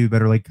executed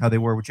better, like how they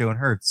were with Jalen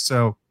Hurts.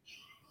 So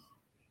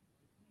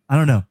I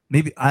don't know.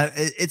 Maybe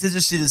it's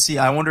interesting to see.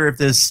 I wonder if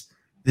this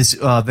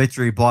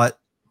victory brought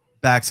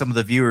back some of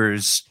the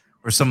viewers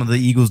or some of the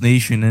Eagles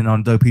Nation in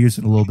on Doug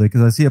Peterson a little bit,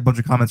 because I see a bunch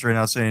of comments right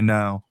now saying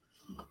no.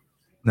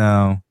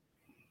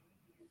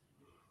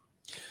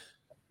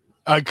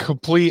 A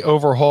complete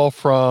overhaul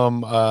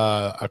from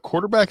a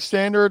quarterback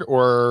standard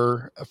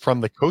or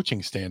from the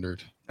coaching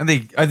standard? I'm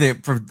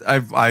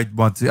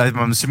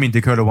assuming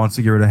Dakota wants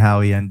to get rid of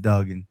Howie and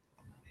Doug and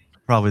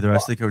probably the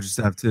rest of the coaching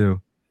staff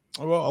too.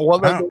 Well,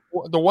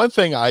 the one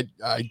thing I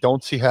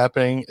don't see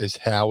happening is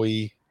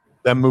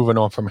them moving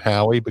on from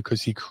Howie,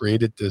 because he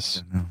created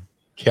this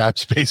cap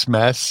space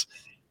mess.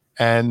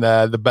 And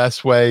the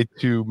best way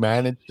to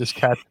manage this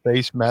cap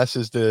space mess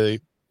is to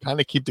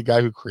kind of keep the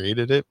guy who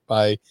created it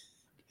by,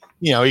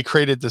 he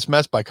created this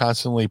mess by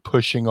constantly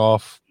pushing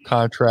off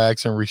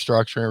contracts and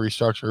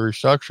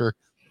restructure.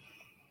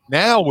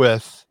 Now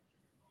with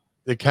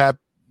the cap,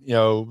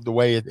 the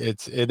way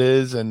it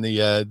is, and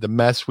the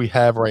mess we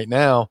have right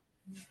now,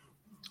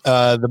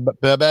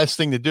 the best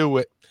thing to do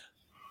with,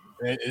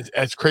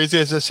 as crazy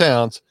as it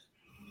sounds,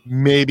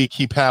 maybe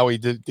keep Howie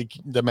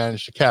to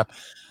manage the cap.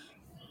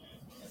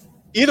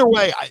 Either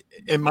way,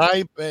 in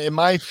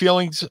my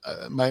feelings,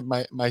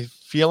 my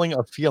feeling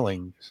of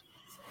feelings,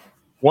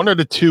 one of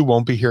the two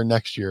won't be here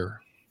next year.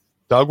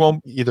 Doug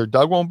won't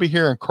be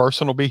here and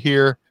Carson will be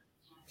here,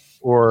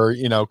 or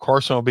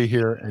Carson will be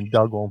here and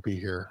Doug won't be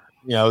here.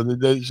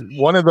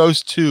 One of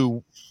those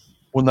two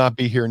will not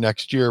be here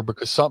next year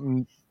because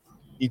something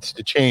needs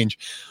to change.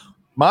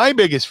 My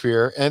biggest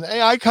fear, and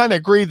I kind of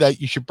agree that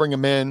you should bring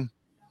him in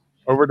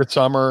over the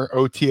summer,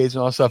 OTAs and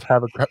all that stuff,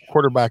 have a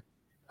quarterback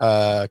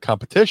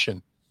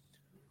competition.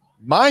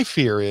 My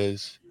fear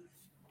is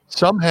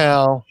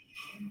somehow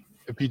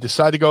if you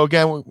decide to go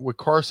again with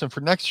Carson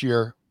for next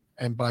year,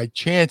 and by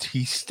chance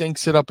he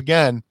stinks it up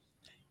again,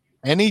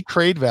 any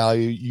trade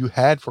value you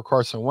had for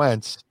Carson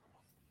Wentz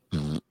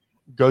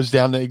goes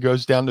down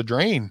the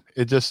drain.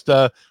 It just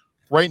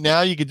right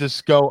now you could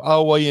just go,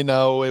 oh well,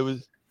 it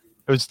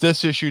was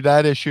this issue,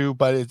 that issue,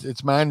 but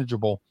it's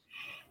manageable.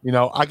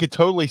 I could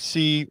totally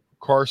see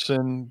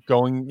Carson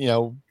going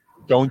to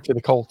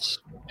the Colts,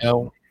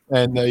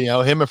 and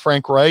him and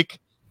Frank Reich,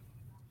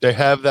 they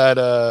have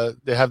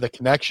that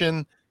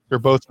connection. They're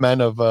both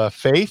men of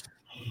faith,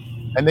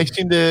 and they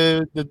seem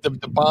to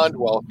the bond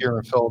well here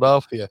in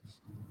Philadelphia.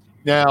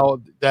 Now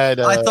that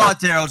I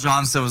thought Daryl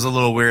Johnston was a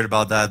little weird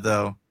about that,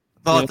 though.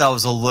 I thought that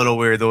was a little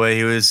weird the way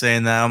he was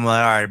saying that. I'm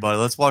like, all right, buddy,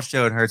 let's watch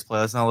Jalen Hurts play.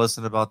 Let's not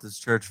listen about this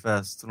church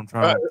fest. I'm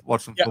trying to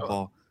watch some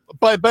football.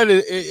 But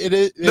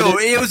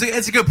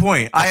it's a good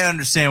point. I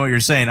understand what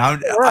you're saying.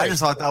 I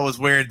just thought that was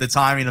weird, the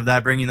timing of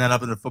that, bringing that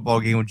up in the football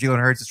game when Jalen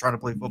Hurts is trying to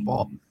play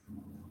football.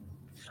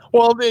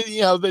 Well,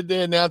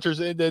 the announcers,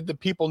 the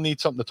people need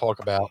something to talk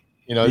about.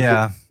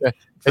 Yeah.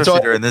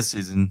 Especially during this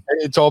season.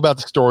 It's all about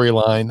the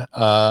storyline.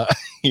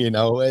 You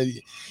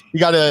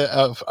got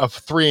a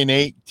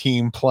 3-8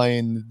 team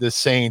playing the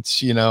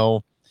Saints.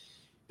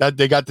 That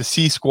they got the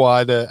C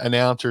squad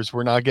announcers.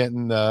 We're not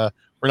getting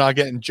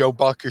Joe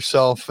Buck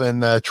yourself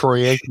and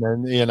Troy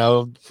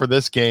Aikman. For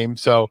this game.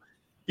 So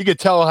you could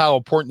tell how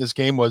important this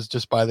game was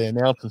just by the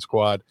announcing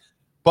squad.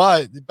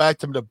 But back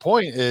to the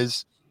point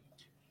is,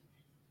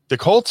 the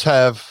Colts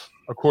have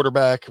a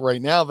quarterback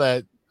right now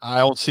that I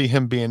don't see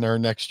him being there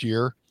next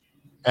year.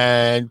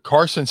 And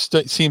Carson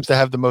seems to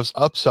have the most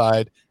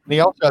upside, and he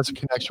also has a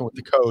connection with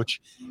the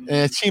coach.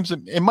 And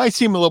it might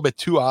seem a little bit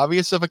too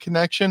obvious of a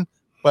connection,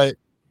 but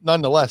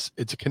nonetheless,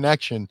 it's a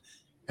connection.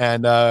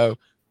 And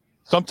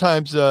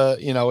sometimes, a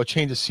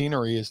change of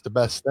scenery is the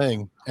best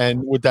thing.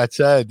 And with that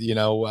said,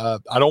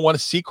 I don't want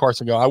to see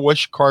Carson go. I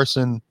wish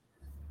Carson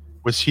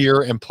was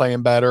here and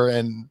playing better.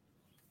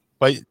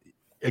 But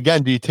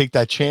again, do you take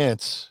that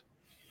chance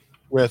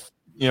with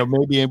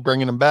maybe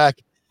bringing him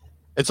back?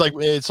 It's like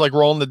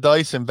rolling the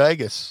dice in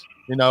Vegas.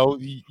 You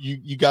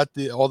got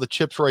all the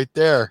chips right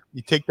there.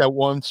 You take that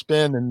one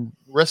spin and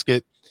risk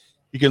it.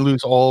 You can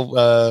lose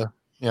all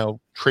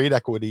trade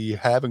equity you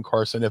have in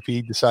Carson if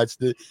he decides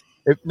to.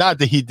 If not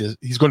that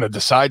he's going to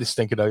decide to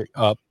stink it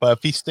up, but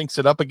if he stinks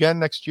it up again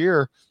next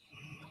year,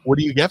 what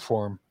do you get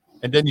for him?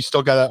 And then you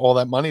still got all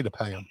that money to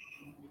pay him.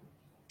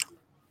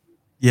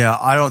 Yeah,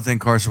 I don't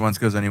think Carson Wentz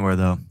goes anywhere,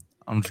 though.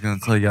 I'm just going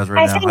to tell you guys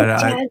right now. I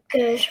think Doug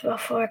goes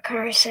before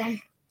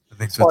Carson. I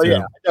think so too.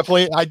 Yeah,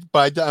 definitely.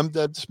 I'm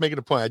just making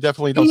a point. I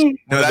definitely don't.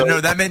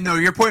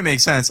 Your point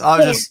makes sense.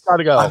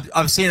 Gotta go.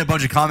 I'm seeing a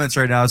bunch of comments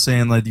right now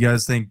saying like, "Do you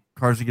guys think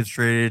Carson gets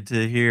traded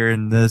to here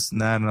and this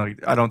and that?" And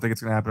I don't think it's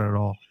going to happen at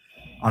all.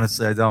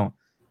 Honestly, I don't.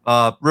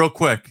 Real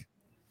quick,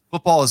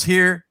 football is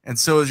here, and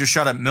so is your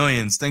shot at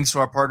millions. Thanks to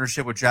our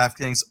partnership with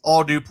DraftKings,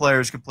 all new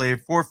players can play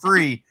for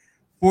free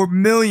for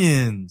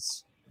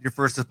millions. Your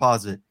first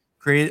deposit.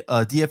 Create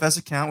a DFS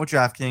account with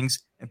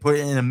DraftKings and put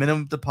in a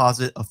minimum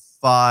deposit of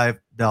 $5,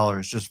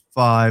 just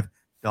 $5.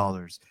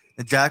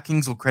 The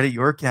DraftKings will credit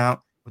your account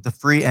with a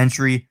free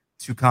entry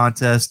to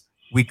contest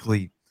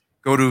weekly.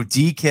 Go to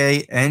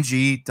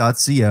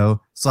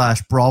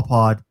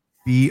dkng.co/brawlpod,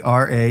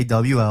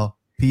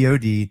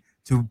 BRAWLPOD,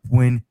 to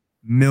win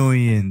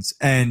millions.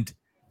 And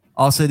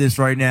I'll say this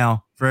right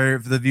now for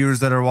the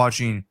viewers that are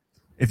watching.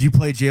 If you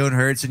play Jalen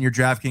Hurts in your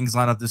DraftKings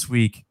lineup this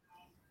week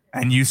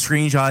and you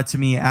screenshot it to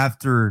me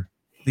after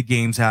the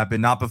games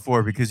happen, not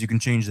before, because you can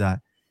change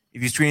that.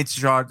 If you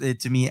screenshot it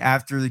to me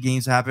after the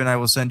games happen, I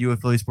will send you a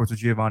Philly Sports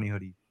with Giovanni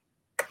hoodie.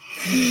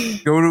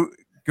 Go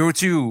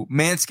to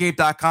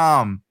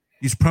manscaped.com.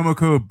 Use promo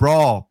code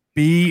BRAWL,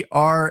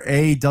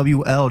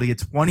 BRAWL, to get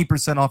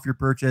 20% off your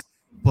purchase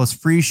plus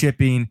free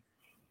shipping.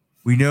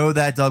 We know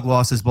that Doug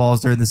lost his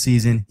balls during the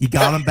season. He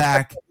got them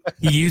back.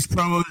 He used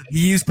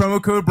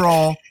promo code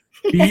BRAWL,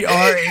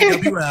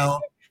 BRAWL.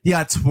 He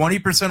got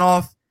 20%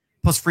 off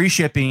plus free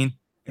shipping.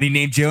 And he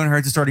named Jalen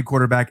Hurts a starting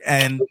quarterback,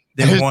 and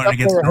they won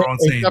against the New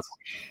Saints.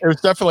 It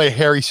was definitely a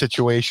hairy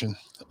situation.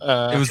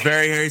 It was a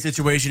very hairy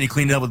situation. He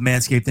cleaned it up with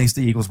Manscaped thanks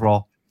to Eagles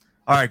Brawl.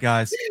 All right,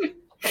 guys.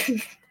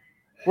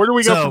 Where do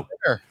we go from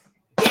there?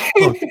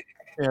 Look,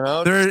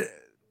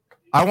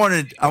 I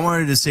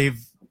wanted to save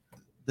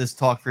this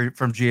talk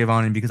from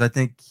Giovanni because I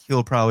think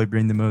he'll probably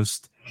bring the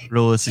most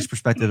realistic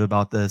perspective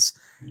about this.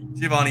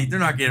 Giovanni, they're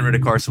not getting rid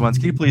of Carson Wentz.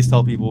 Can you please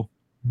tell people?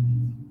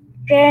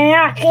 They're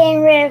not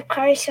getting rid of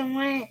Carson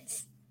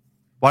Wentz.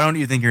 Why don't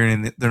you think they're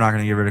not going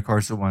to get rid of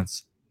Carson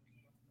Wentz?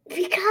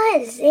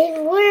 Because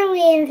they've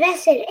literally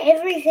invested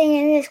everything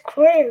in this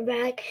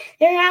quarterback.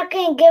 They're not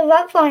going to give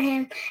up on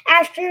him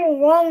after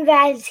one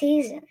bad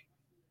season.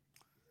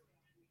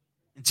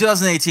 In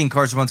 2018,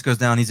 Carson Wentz goes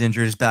down. He's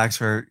injured. His back's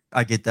hurt.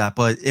 I get that.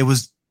 But it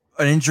was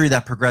an injury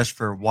that progressed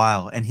for a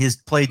while, and his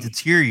play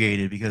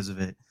deteriorated because of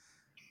it.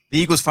 The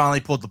Eagles finally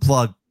pulled the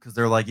plug because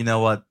they're like, you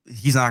know what?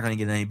 He's not going to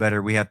get any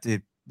better. We have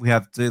to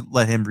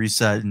let him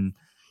reset and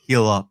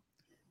heal up.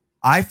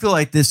 I feel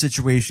like this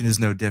situation is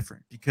no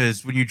different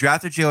because when you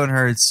drafted Jalen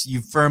Hurts,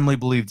 you firmly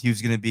believed he was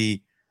going to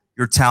be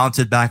your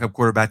talented backup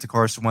quarterback to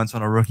Carson Wentz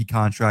on a rookie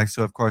contract.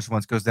 So if Carson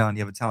Wentz goes down,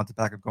 you have a talented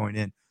backup going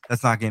in.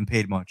 That's not getting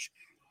paid much.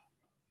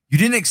 You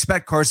didn't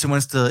expect Carson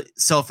Wentz to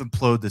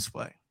self-implode this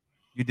way.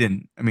 You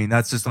didn't. I mean,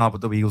 that's just not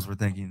what the Eagles were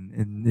thinking.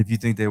 And if you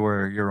think they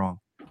were, you're wrong.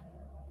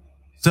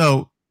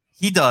 So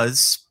he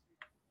does.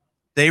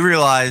 They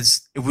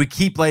realize if we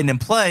keep letting him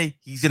play,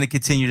 he's going to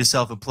continue to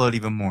self-implode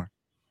even more.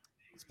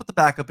 Let's put the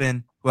backup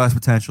in who has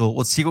potential.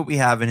 Let's see what we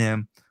have in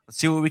him. Let's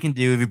see what we can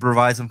do if he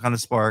provides some kind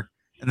of spark,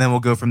 and then we'll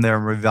go from there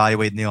and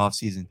reevaluate in the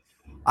offseason.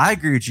 I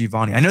agree with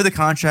Giovanni. I know the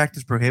contract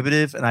is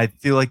prohibitive, and I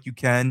feel like you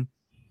can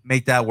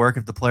make that work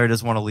if the player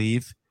doesn't want to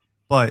leave.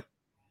 But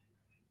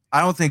I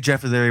don't think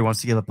Jeffrey Lurie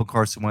wants to give up on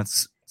Carson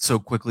Wentz so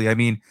quickly. I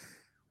mean,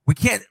 we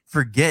can't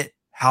forget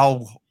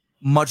how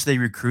much they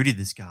recruited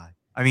this guy.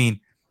 I mean,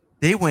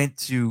 they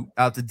went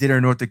out to dinner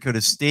in North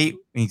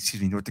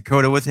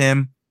Dakota with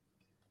him.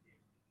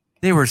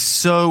 They were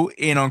so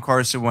in on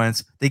Carson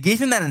Wentz. They gave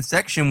him that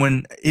section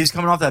when he was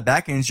coming off that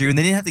back injury, and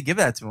they didn't have to give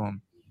that to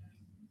him.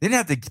 They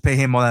didn't have to pay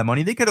him all that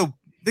money. They could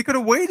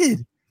have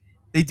waited.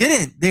 They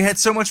didn't. They had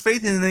so much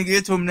faith in him, and they give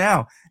it to him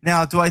now.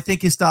 Now, do I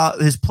think his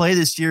play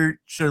this year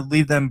should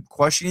leave them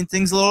questioning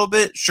things a little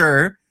bit?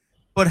 Sure.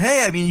 But,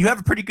 hey, I mean, you have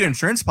a pretty good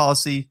insurance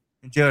policy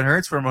in Jalen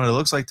Hurts for him, what it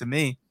looks like to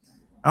me.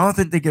 I don't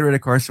think they get rid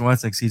of Carson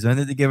Wentz next season. I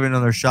think they give it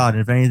another shot,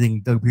 and if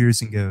anything, Doug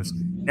Peterson goes.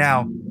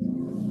 Now,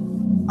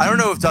 I don't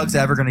know if Doug's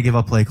ever going to give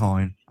up play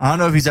calling. I don't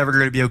know if he's ever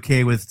going to be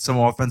okay with some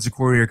offensive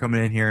coordinator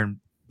coming in here and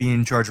being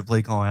in charge of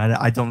play calling.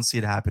 I don't see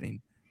it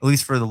happening, at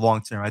least for the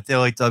long term. I feel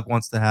like Doug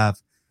wants to have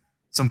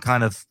some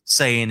kind of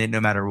say in it no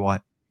matter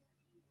what.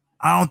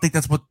 I don't think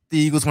that's what the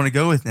Eagles want to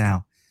go with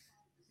now.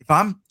 If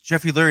I'm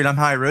Jeffrey Lurie and I'm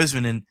Howie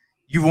Roseman and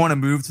you want to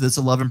move to this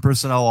 11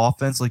 personnel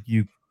offense like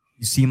you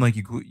seem like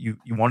you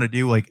want to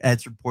do, like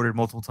Ed's reported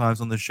multiple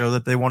times on the show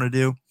that they want to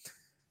do,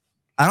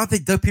 I don't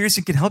think Doug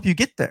Peterson can help you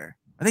get there.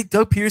 I think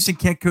Doug Peterson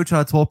can't coach on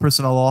a 12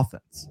 personnel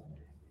offense.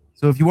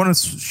 So if you want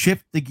to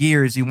shift the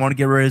gears, you want to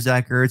get rid of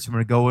Zach Ertz, you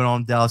want to go in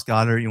on Dallas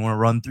Goedert, you want to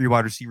run 3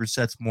 wide receiver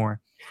sets more,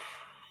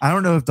 I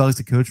don't know if Doug's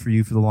the coach for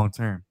you for the long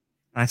term.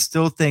 And I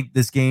still think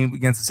this game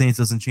against the Saints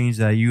doesn't change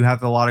that. You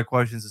have a lot of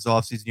questions this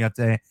offseason. You have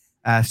to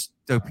ask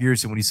Doug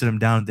Peterson when you sit him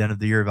down at the end of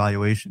the year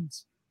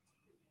evaluations.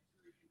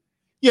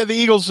 Yeah, the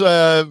Eagles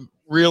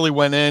really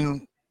went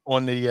in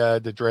on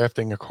the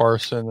drafting of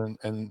Carson,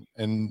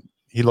 and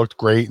he looked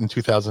great in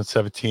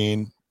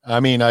 2017. I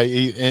mean,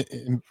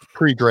 in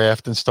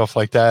pre-draft and stuff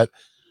like that.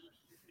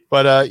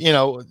 But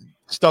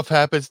stuff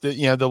happens.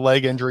 That the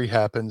leg injury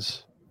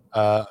happens.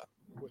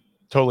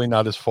 Totally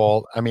not his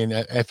fault. I mean,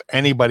 if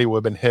anybody would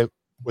have been hit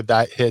with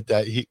that hit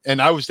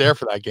and I was there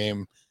for that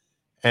game,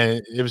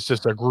 and it was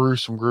just a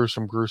gruesome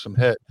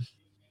hit.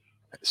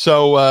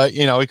 So,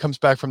 he comes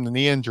back from the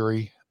knee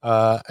injury,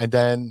 and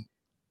then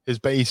his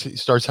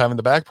base starts having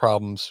the back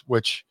problems,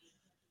 which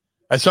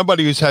as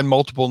somebody who's had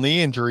multiple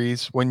knee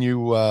injuries, when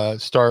you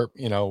start,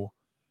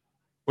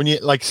 when you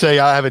like say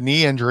I have a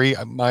knee injury,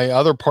 my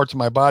other parts of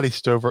my body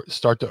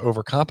start to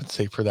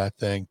overcompensate for that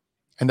thing.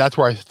 And that's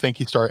where I think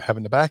he started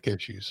having the back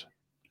issues.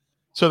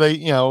 So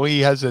he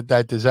has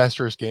that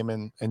disastrous game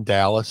in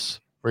Dallas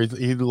where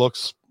he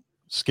looks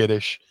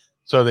skittish.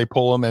 So they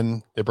pull him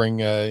and they bring,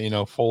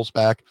 Foles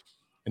back,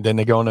 and then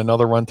they go on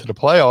another run to the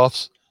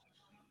playoffs.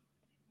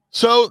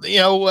 So,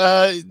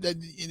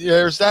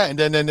 there's that. And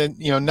then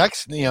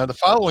next, the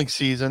following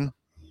season,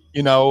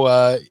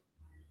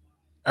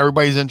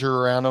 everybody's injured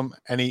around him,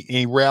 and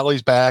he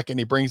rallies back and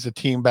he brings the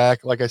team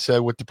back, like I said,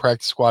 with the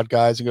practice squad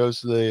guys, and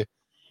goes to the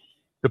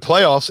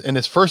playoffs in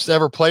his first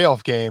ever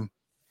playoff game.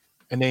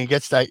 And then he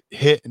gets that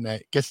hit and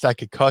gets that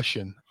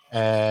concussion.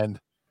 And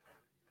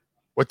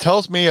what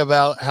tells me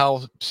about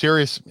how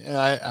serious, and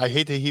I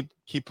hate to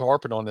keep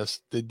harping on this,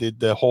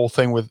 the whole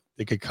thing with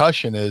the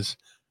concussion is,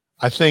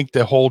 I think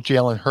the whole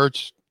Jalen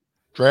Hurts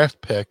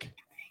draft pick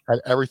had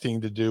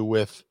everything to do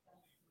with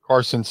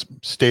Carson's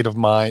state of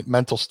mind,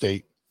 mental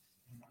state,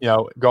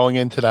 going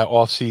into that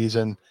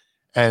offseason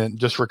and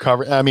just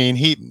recover. I mean,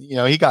 he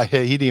got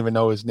hit. He didn't even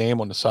know his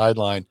name on the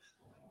sideline.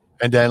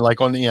 And then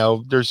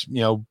there's,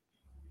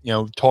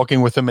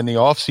 talking with him in the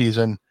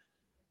offseason,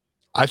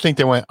 I think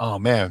they went, oh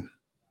man,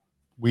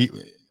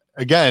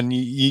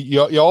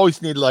 you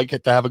always need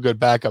to have a good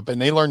backup.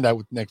 And they learned that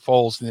with Nick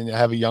Foles, and then you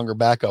have a younger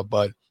backup.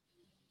 But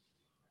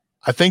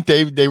I think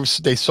they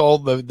saw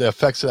the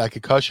effects of that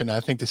concussion. I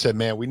think they said,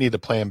 man, we need a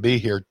plan B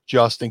here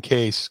just in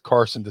case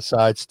Carson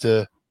decides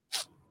to,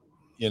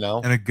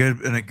 and a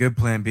good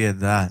plan B at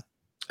that.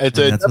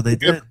 That's what they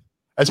did.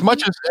 As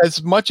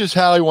much as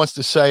Howie wants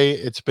to say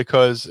it's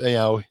because, he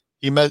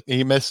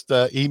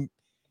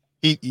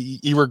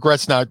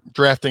regrets not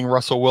drafting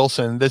Russell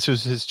Wilson. This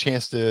was his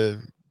chance to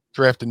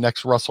draft the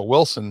next Russell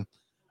Wilson.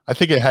 I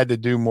think it had to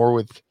do more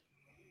with,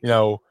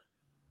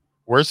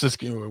 where's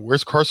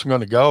Carson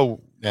going to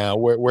go now?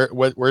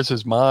 Where's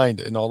his mind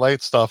and all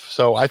that stuff?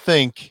 So I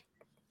think,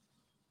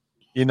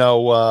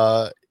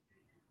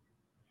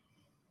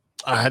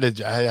 I had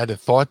a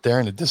thought there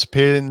and it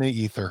dissipated in the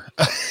ether,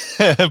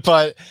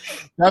 but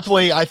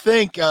definitely I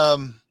think,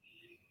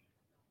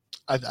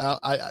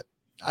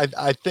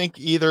 I think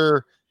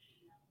either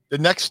the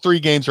next 3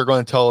 games are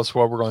going to tell us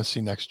what we're going to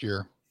see next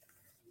year,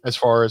 as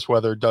far as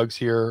whether Doug's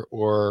here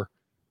or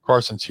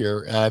Carson's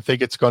here. And I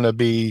think it's going to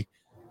be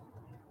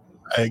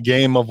a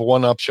game of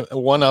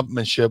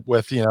one-upmanship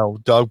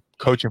with, Doug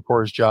coaching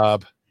for his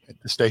job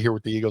to stay here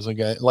with the Eagles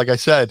again. Like I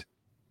said,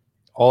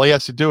 all he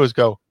has to do is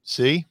go,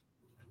 see,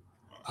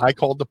 I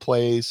called the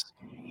plays.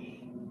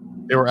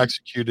 They were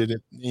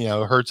executed.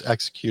 Hurts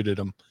executed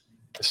them.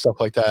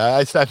 Stuff like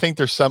that. I think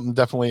there's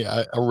definitely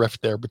a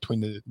rift there between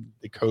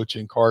the coach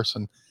and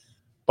Carson.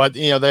 But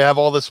they have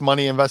all this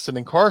money invested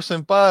in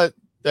Carson, but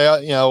they,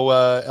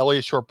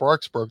 Elliot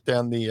Short-Barks broke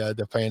down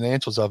the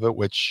financials of it,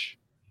 which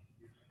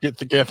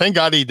thank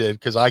God he did,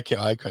 because I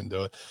couldn't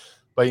do it.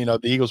 But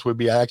the Eagles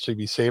would actually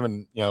be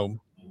saving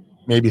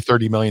maybe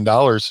 $30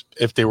 million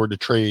if they were to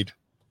trade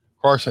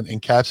Carson in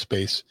cap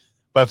space.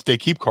 But if they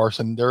keep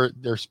Carson, they're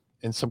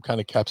in some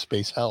kind of cap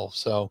space hell.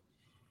 So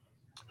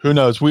who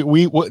knows?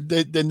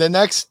 The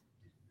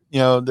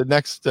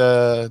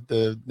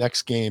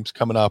next games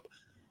coming up,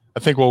 I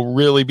think will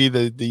really be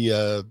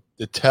the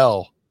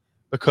tell,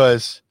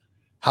 because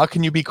how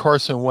can you be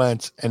Carson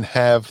Wentz and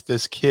have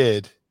this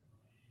kid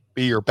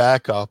be your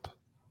backup?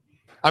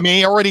 I mean,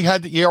 he already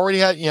had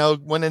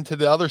went into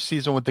the other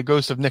season with the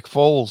ghost of Nick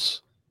Foles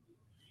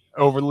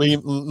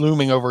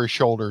looming over his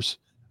shoulders.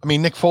 I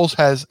mean, Nick Foles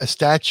has a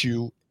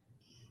statue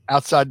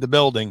outside the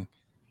building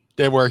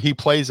where he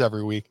plays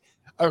every week.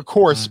 Of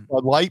course,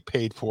 Bud Light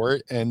paid for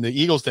it, and the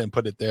Eagles didn't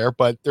put it there,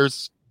 but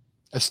there's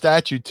a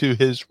statue to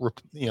his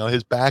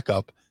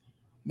backup.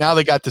 Now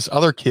they got this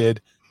other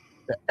kid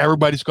that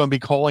everybody's going to be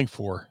calling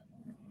for.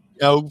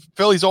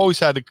 Philly's always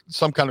had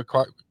some kind of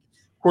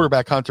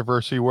quarterback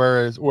controversy,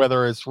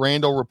 whether it's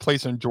Randall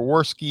replacing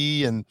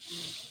Jaworski and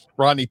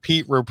Rodney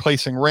Peete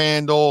replacing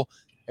Randall,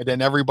 and then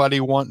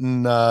everybody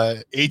wanting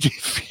AJ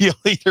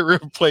Feely to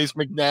replace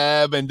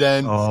McNabb, and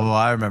then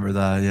I remember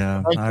that.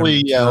 Yeah,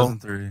 frankly,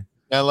 2003.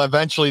 And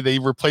eventually they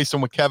replaced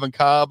him with Kevin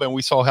Cobb, and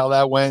we saw how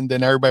that went.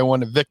 Then everybody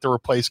wanted Vic to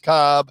replace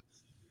Cobb.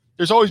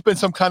 There's always been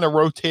some kind of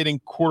rotating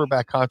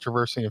quarterback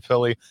controversy in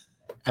Philly,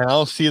 and I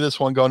don't see this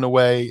one going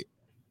away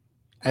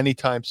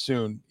anytime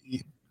soon.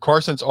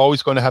 Carson's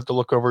always going to have to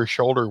look over his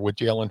shoulder with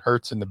Jalen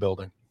Hurts in the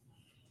building.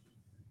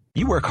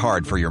 You work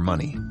hard for your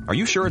money. Are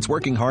you sure it's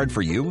working hard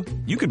for you?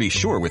 You can be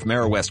sure with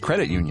Merriwest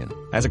Credit Union.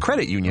 As a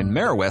credit union,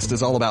 Merriwest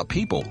is all about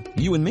people,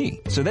 you and me.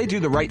 So they do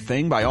the right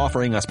thing by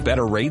offering us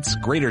better rates,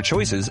 greater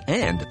choices,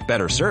 and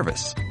better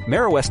service.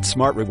 Merriwest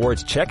Smart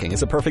Rewards Checking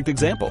is a perfect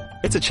example.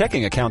 It's a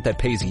checking account that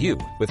pays you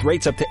with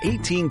rates up to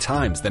 18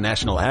 times the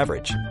national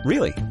average.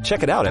 Really,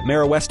 check it out at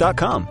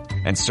Merriwest.com.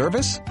 And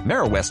service?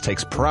 Merriwest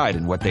takes pride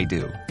in what they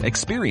do.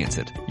 Experience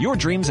it. Your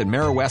dreams and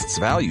Merriwest's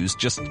values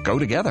just go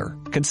together.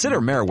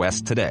 Consider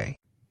Merriwest today.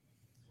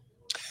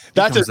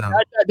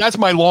 That's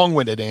my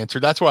long-winded answer.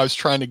 That's what I was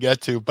trying to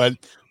get to, but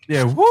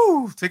yeah,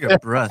 woo! Take a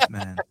breath,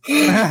 man.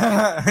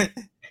 I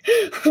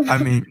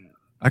mean,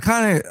 I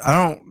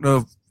don't know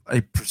if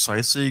I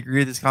precisely agree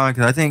with this comment,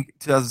 because I think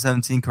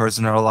 2017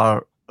 Carson had a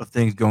lot of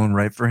things going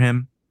right for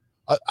him.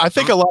 I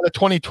think a lot of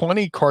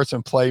 2020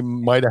 Carson play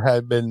might have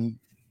had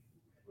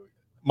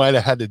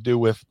to do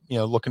with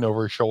looking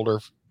over his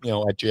shoulder,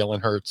 at Jalen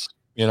Hurts,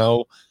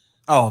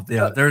 Oh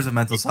yeah, there's a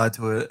mental side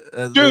to it,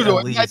 dude.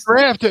 That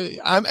draft,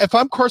 if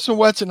I'm Carson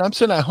Wentz and I'm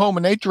sitting at home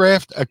and they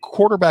draft a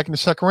quarterback in the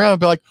second round, I'd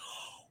be like,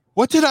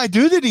 what did I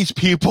do to these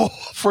people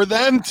for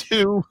them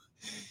to,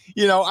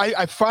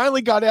 I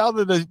finally got out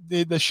of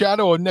the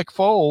shadow of Nick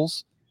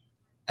Foles,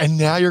 and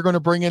now you're going to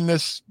bring in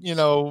this,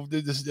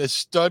 this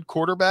stud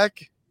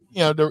quarterback,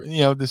 sit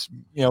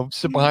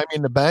behind me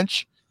in the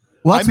bench.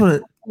 Well,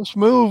 that's this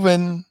move,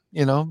 and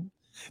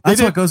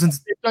that's what goes into.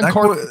 They've done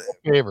Carson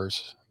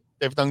favors.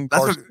 They've done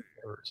Carson.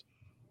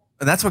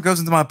 And that's what goes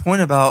into my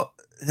point about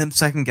him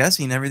second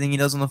guessing everything he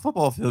does on the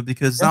football field,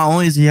 because not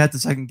only does he have to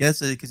second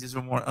guess it because he's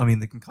more,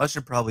 the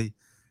concussion probably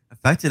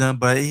affected him,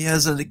 but he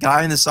has a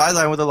guy in the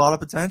sideline with a lot of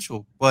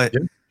potential. But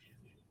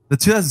the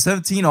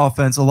 2017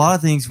 offense, a lot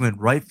of things went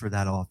right for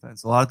that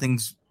offense. A lot of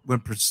things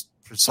went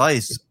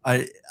precise.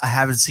 I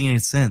haven't seen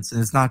it since,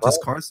 and it's not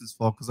just Carson's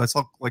fault, because I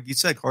saw, like you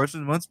said,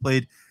 Carson once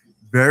played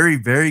very,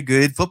 very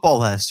good football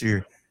last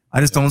year. I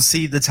just don't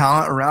see the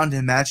talent around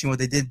him matching what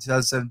they did in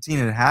 2017,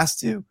 and it has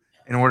to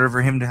in order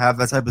for him to have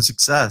that type of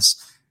success.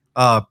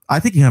 I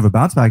think you have a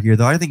bounce back year,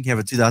 though. I think you have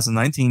a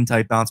 2019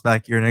 type bounce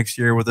back year next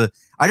year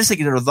I just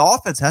think the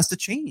offense has to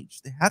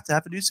change. They have to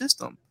have a new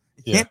system.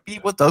 It can't be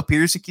what Doug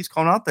Peterson keeps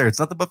calling out there. It's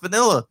nothing but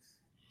vanilla.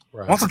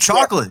 Right. I want some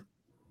chocolate.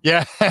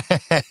 Yeah.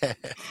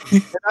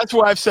 And that's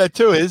what I've said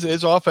too.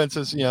 His offense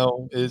is,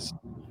 his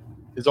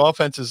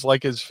offense is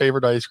like his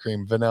favorite ice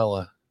cream,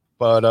 vanilla.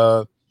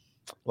 But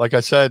like I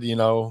said,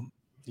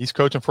 he's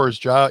coaching for his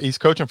job. He's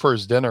coaching for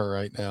his dinner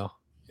right now.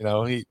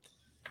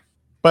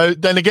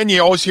 But then again,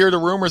 you always hear the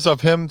rumors of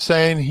him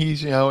saying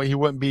he's, he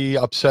wouldn't be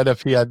upset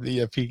if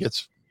he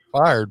gets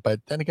fired.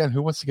 But then again,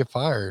 who wants to get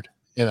fired?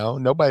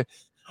 Nobody.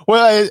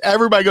 Well,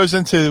 everybody goes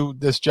into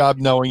this job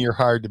knowing you're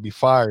hired to be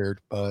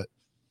fired. But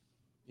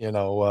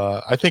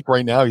I think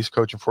right now he's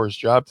coaching for his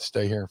job to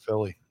stay here in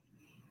Philly.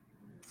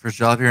 For his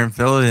job here in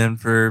Philly, and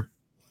for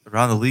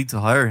around the league to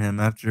hire him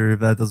after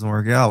if that doesn't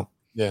work out.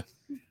 Yeah.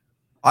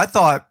 I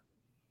thought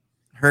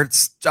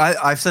Hurts,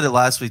 I've said it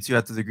last week too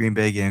after the Green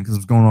Bay game, because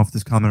I'm going off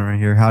this comment right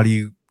here. How do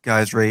you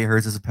guys rate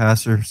Hurts as a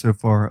passer so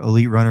far?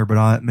 Elite runner, but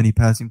not many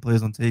passing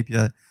plays on tape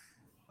yet.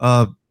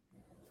 I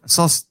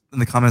saw in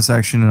the comment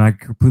section, and I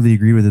completely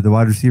agree with it, the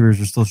wide receivers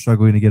are still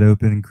struggling to get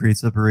open and create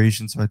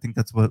separation. So I think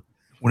that's what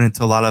went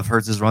into a lot of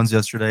Hurts' runs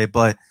yesterday.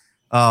 But,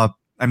 look,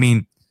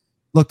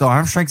 the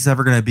arm strength is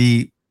never going to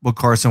be what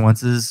Carson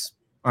Wentz's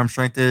arm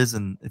strength is,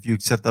 and if you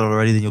accept that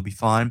already, then you'll be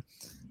fine.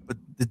 But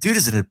the dude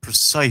is a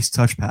precise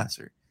touch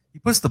passer. He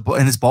puts the ball,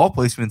 and his ball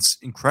placement's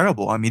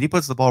incredible. I mean, he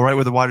puts the ball right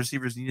where the wide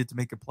receivers needed to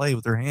make a play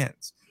with their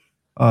hands.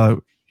 But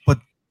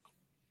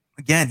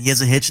again, he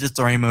has a hitch in his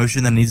throwing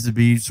motion that needs to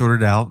be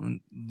sorted out and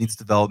needs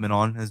development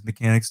on. His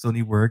mechanics still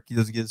need work. He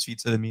doesn't get his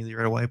feet set immediately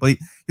right away, but he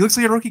looks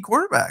like a rookie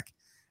quarterback.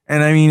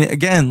 And I mean,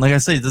 again, like I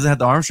said, he doesn't have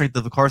the arm strength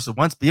of the Carson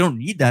Wentz, but you don't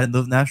need that in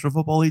the National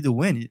Football League to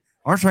win.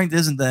 Arm strength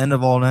isn't the end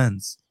of all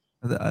ends.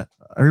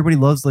 Everybody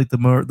loves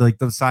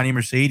the shiny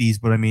Mercedes,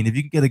 but I mean, if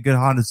you can get a good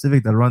Honda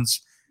Civic that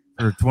runs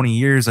for 20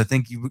 years, I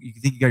think you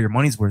think you got your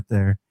money's worth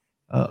there.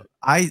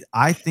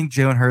 I think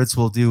Jalen Hurts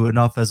will do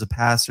enough as a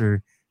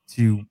passer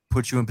to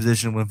put you in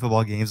position to win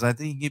football games. I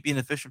think he can be an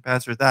efficient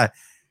passer at that.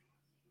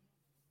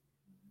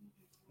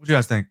 What do you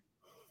guys think?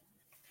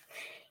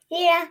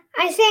 Yeah,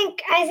 I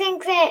think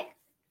that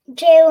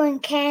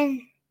Jalen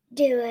can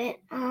do it.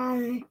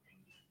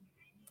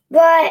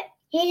 But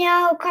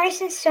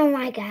Carson's still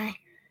my guy.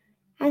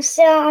 I'm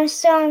still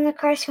on the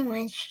Carson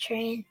Wentz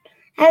train,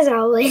 as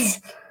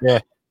always. Yeah.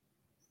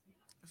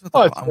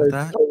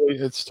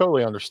 It's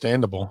totally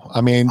understandable.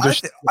 I mean,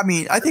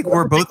 I think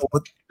we're both.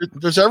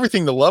 There's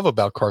everything to love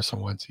about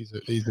Carson Wentz.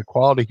 He's a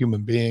quality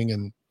human being,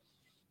 and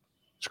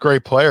he's a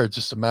great player. It's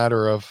just a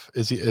matter of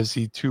is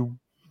he too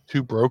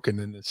broken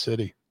in this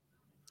city?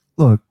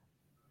 Look,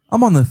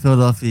 I'm on the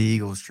Philadelphia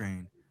Eagles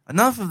train.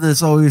 Enough of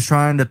this always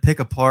trying to pick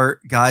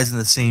apart guys in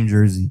the same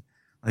jersey.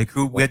 Like,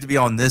 who we have to be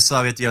on this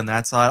side, we have to be on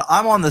that side.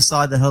 I'm on the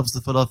side that helps the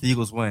Philadelphia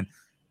Eagles win.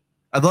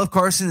 I love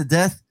Carson to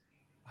death.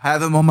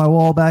 Have him on my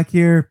wall back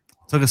here.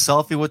 Took a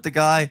selfie with the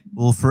guy.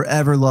 Will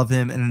forever love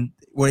him. And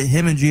what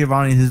him and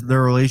Giovanni,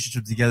 their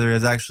relationship together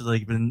has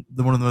actually been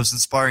one of the most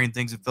inspiring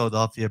things in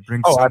Philadelphia.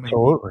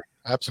 Absolutely.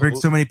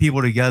 Brings so many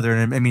people together.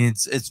 And I mean,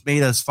 it's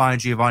made us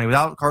find Giovanni.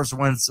 Without Carson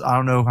Wentz, I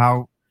don't know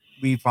how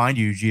we find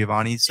you,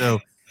 Giovanni. So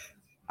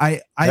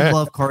I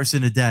love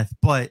Carson to death,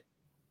 but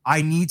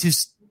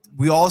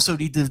we also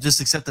need to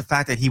just accept the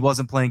fact that he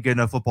wasn't playing good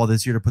enough football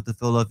this year to put the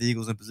Philadelphia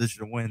Eagles in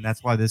position to win.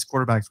 That's why this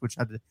quarterback switch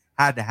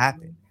had to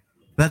happen.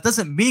 But that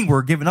doesn't mean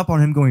we're giving up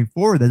on him going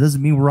forward. That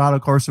doesn't mean we're out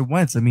of Carson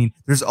Wentz. I mean,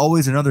 there's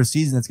always another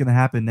season that's going to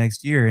happen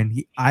next year,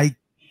 and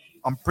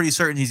I'm pretty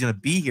certain he's going to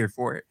be here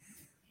for it.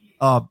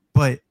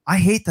 But I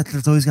hate that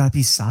there's always got to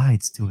be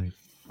sides to it.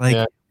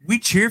 Like, we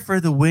cheer for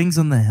the wings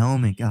on the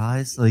helmet,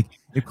 guys. Like,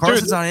 if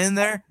Carson's not in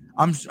there,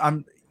 I'm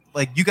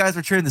like, you guys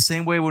were cheering the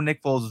same way when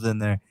Nick Foles was in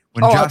there.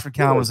 When Josh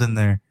McCown was in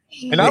there.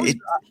 And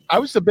I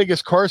was the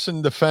biggest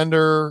Carson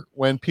defender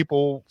when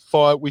people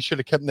thought we should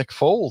have kept Nick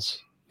Foles.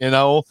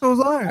 So was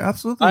I.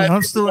 Absolutely.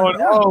 I'm still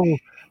going,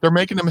 they're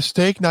making a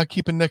mistake not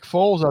keeping Nick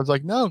Foles. I was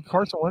like, no,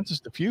 Carson Wentz is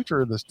the future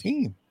of this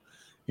team.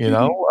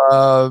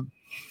 More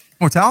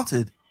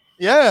talented.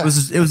 Yeah. It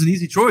was an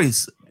easy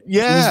choice.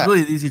 Yeah. It was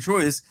really an easy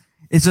choice.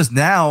 It's just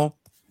now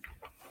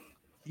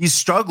he's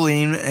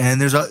struggling,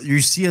 and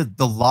you see a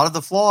lot of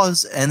the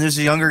flaws, and there's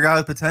a younger guy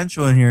with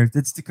potential in here.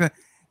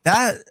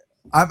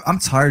 I'm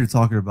tired of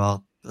talking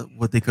about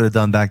what they could have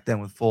done back then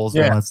with Foles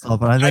and all that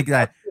stuff. And I think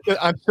that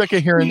I'm sick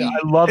of hearing. I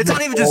love it's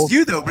not even just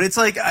you though, but it's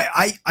like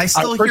I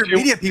still hear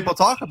media people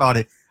talk about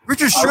it.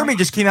 Richard Sherman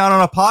just came out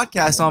on a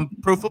podcast on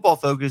Pro Football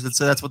Focus and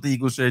said that's what the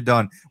Eagles should have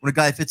done. When a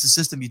guy fits the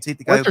system, you take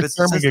the guy who fits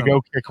the system. Could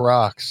go kick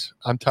rocks.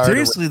 I'm tired.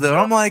 Seriously though,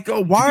 I'm like,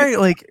 why?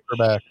 Like,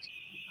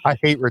 I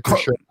hate Richard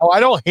Sherman. I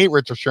don't hate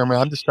Richard Sherman.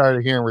 I'm just tired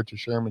of hearing Richard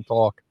Sherman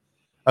talk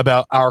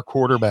about our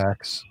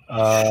quarterbacks.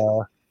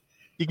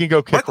 He can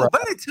go kick Michael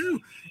Bennett too.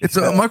 It's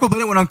Michael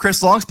Bennett went on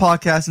Chris Long's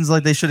podcast and was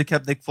like they should have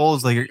kept Nick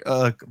Foles like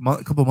a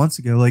couple months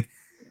ago. Like,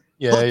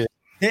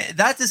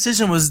 that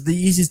decision was the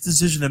easiest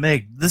decision to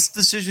make. This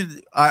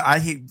decision, I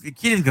hate. You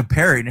can't even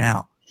compare it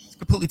now. It's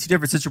completely two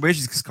different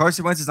situations because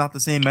Carson Wentz is not the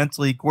same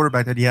mentally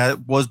quarterback that he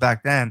was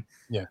back then.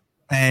 Yeah,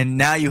 and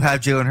now you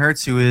have Jalen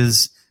Hurts, who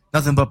is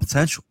nothing but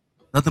potential,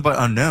 nothing but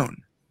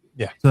unknown.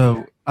 Yeah.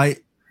 So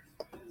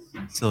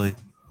silly,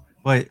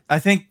 but I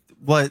think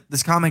what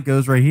this comment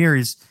goes right here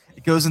is.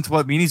 It goes into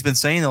what Meany's been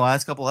saying the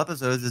last couple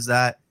episodes is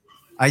that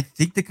I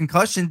think the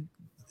concussion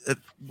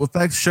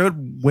effect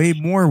showed way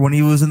more when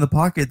he was in the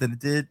pocket than it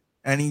did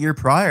any year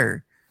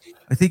prior.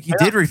 I think he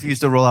did refuse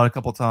to roll out a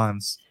couple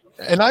times.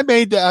 And I'm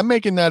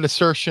making that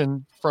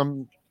assertion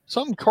from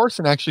something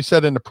Carson actually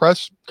said in the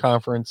press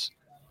conference,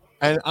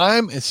 and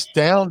I'm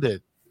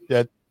astounded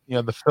that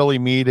the Philly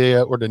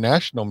media or the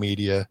national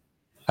media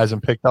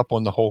hasn't picked up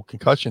on the whole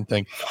concussion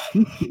thing.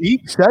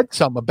 He said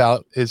something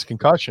about his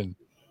concussion.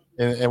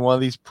 In one of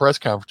these press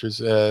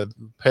conferences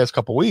past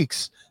couple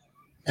weeks,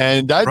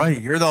 and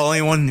you're the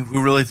only one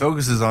who really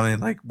focuses on it.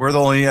 Like, we're the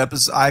only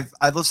episode.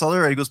 I've listened to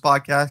other Eagles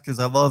podcasts because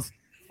I love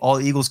all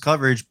Eagles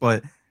coverage,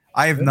 but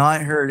I have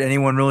not heard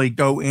anyone really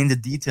go into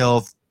detail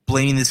of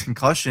blaming this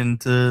concussion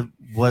to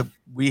what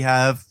we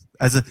have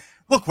as a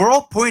look. We're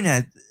all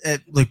pointing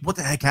at like what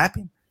the heck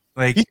happened.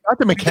 Like, he's got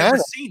the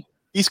mechanics.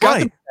 He's got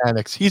the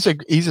mechanics. He's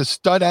a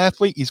stud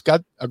athlete. He's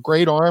got a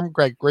great arm,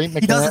 great mechanics.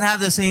 He doesn't have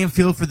the same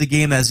feel for the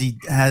game as he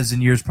has in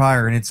years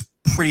prior, and it's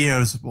pretty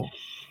noticeable.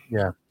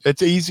 Yeah,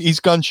 he's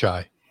gun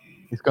shy.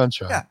 He's gun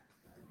shy. Yeah,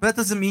 But that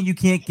doesn't mean you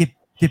can't get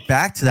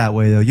back to that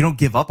way, though. You don't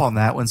give up on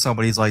that when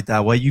somebody's like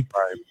that way.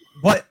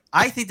 What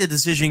I think the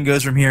decision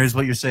goes from here is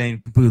what you're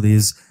saying completely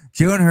is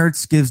Jalen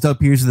Hurts gives Doug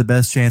Peterson the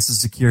best chance to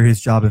secure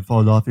his job in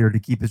Philadelphia or to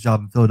keep his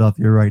job in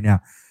Philadelphia right now.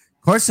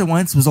 Carson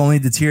Wentz was only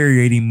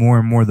deteriorating more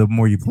and more the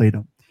more you played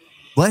him.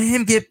 Let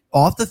him get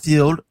off the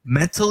field,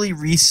 mentally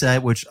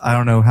reset, which I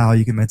don't know how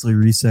you can mentally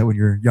reset when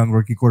your young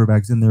rookie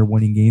quarterback's in there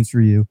winning games for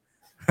you.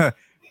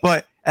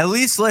 But at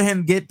least let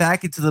him get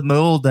back into the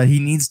mold that he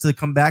needs to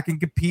come back and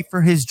compete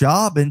for his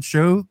job and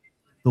show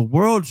the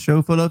world,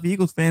 show Philadelphia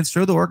Eagles fans,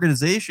 show the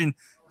organization,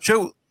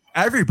 show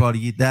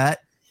everybody that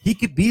he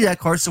could be that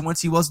Carson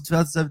Wentz he was in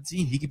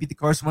 2017. He could be the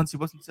Carson Wentz he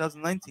was in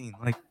 2019.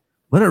 Like,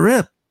 let it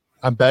rip.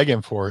 I'm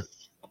begging for it.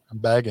 I'm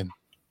begging.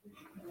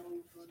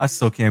 I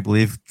still can't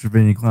believe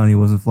Tre'Vanion Clowney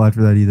wasn't flagged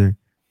for that either.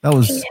 That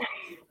was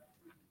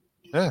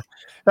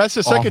That's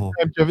the second awful.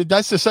 time.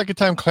 That's the second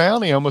time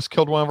Clowney almost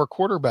killed one of our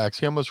quarterbacks.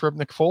 He almost ripped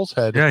Nick Foles'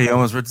 head. Yeah, he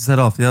almost ripped his head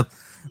off. Yep.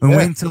 And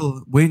wait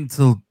until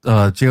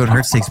Jalen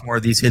Hurts takes more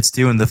of these hits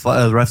too, and the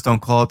refs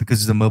don't call it because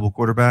he's a mobile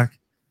quarterback.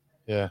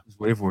 Yeah, just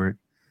wait for it.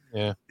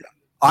 Yeah.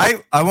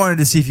 I wanted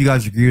to see if you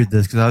guys agree with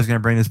this because I was going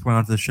to bring this point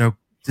onto the show.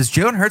 Does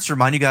Jalen Hurts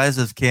remind you guys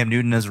of Cam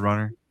Newton as a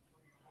runner?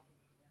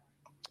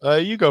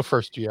 You go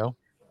first, Gio.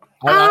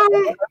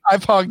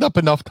 I've hogged up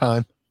enough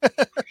time.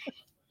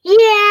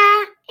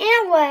 Yeah, in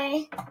a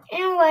way.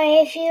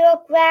 If you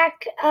look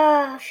back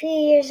a few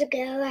years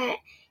ago at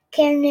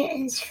Cam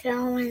Newton's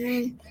film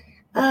and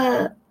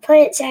then put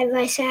it side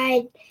by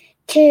side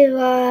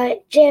to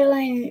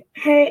Jalen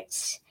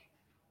Hurts,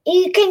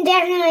 you can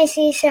definitely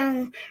see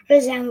some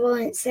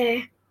resemblance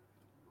there.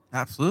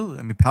 Absolutely.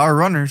 I mean, power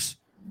runners.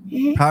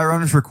 Mm-hmm. Power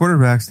runners for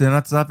quarterbacks, then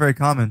that's not very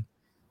common.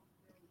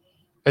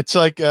 It's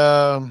like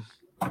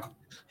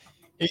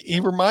he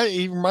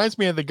reminds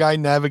me of the guy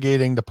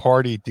navigating the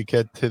party to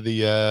get to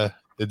the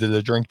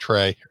drink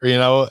tray. Or, you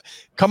know,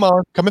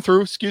 coming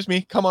through. Excuse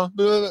me, come on.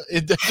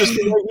 It just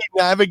the way he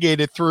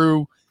navigated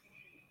through.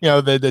 You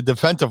know, the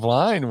defensive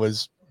line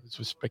was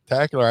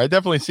spectacular. I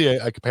definitely see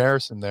a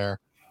comparison there.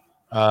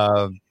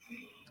 And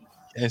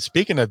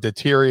speaking of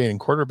deteriorating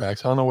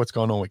quarterbacks, I don't know what's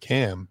going on with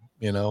Cam.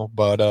 You know,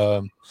 but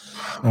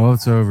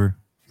it's over.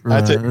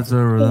 That's it. It's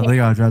over. They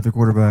got to draft a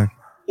quarterback.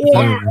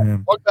 Yeah.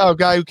 What about a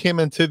guy who came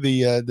into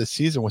the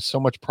season with so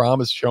much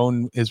promise,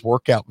 showing his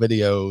workout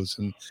videos,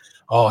 and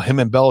him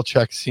and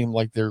Belichick seemed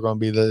like they're going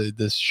to be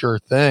this sure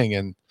thing,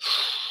 and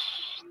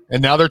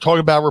now they're talking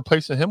about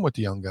replacing him with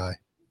the young guy.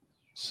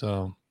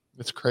 So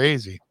it's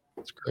crazy.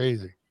 It's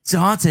crazy.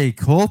 Dante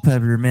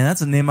Culpepper, man,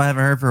 that's a name I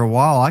haven't heard for a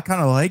while. I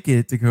kind of like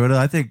it, Dakota.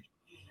 I think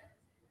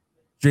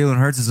Jalen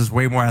Hurts is just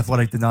way more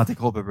athletic than Dante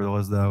Culpepper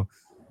was, though.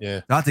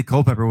 Yeah, Dante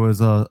Culpepper was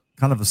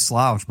kind of a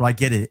slouch, but I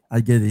get it.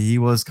 He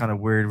was kind of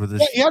weird with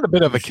his. Yeah, he had a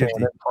bit of a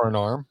cannon for an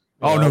arm.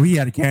 Oh, no, he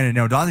had a cannon.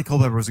 No, Dante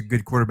Culpepper was a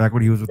good quarterback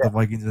when he was with the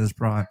Vikings in his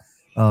prime.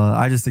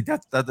 I just think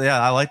that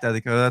I like that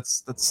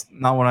because that's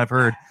not what I've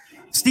heard.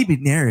 Steve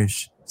McNair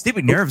is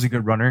a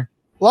good runner.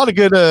 A lot of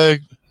good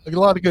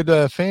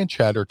fan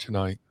chatter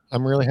tonight.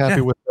 I'm really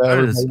happy with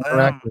everybody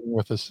interacting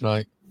with us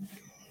tonight.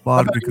 A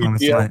lot of good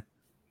comments tonight.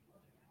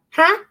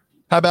 Huh?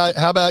 How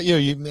about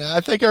you? I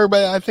think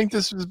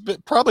this has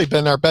probably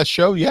been our best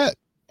show yet.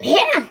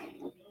 Yeah.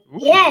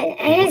 Yeah,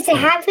 and it's a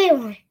happy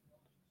one.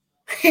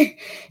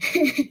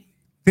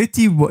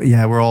 50.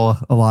 Yeah, we're all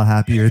a lot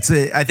happier.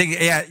 I think.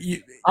 Yeah,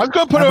 I was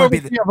going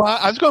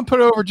to put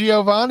over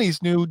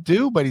Giovanni's new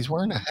do, but he's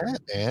wearing a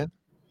hat, man.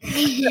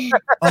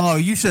 Oh,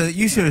 you should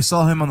have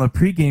saw him on the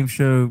pregame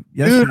show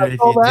yesterday. Dude, I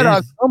saw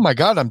that. Oh my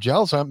God, I'm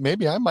jealous. I'll get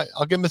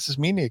Mrs.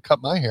 Meany to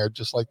cut my hair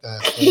just like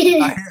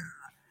that.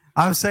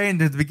 I was saying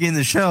at the beginning of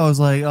the show, I was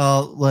like,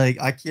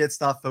 I can't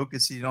stop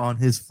focusing on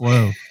his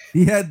flow.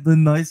 He had the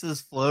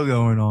nicest flow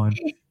going on.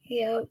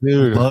 Yep.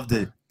 Dude, loved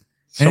it.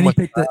 So and much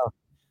he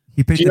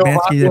picked the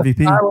Manscaped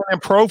MVP.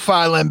 And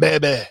profiling,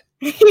 baby.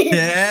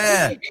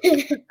 Yeah.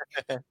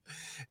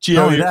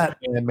 Gio,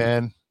 you're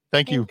man.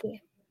 Thank you.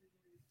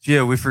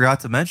 Gio, we forgot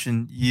to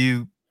mention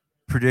you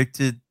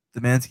predicted the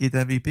Manscaped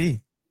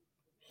MVP.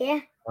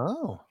 Yeah.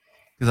 Oh.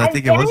 Because I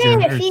think it was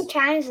it a few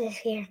times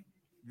this year.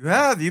 You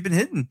have. You've been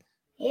hitting.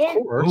 Yeah.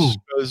 Of course,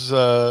 because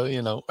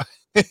you're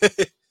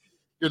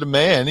the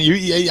man.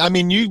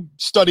 You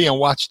study and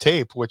watch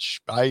tape,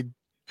 which I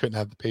couldn't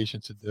have the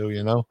patience to do.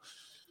 You know.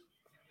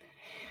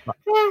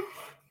 Well,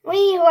 when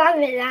you love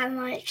it that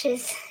much,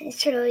 it's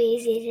really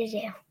easy to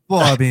do. Well,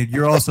 I mean,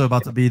 you're also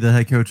about to be the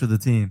head coach of the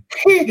team.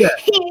 Yep.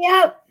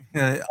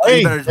 Yeah,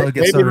 you better as well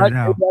get started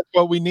now. That's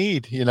what we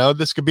need. You know,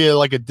 this could be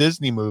like a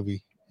Disney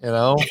movie. You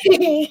know.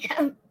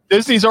 Yeah.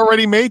 Disney's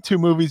already made 2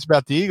 movies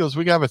about the Eagles.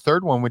 We got to have a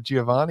third one with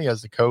Giovanni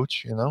as the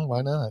coach. You know,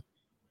 why not?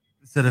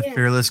 Instead of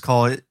Fearless,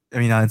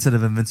 instead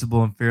of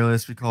Invincible and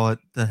Fearless, we call it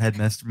the Head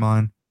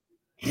Mastermind.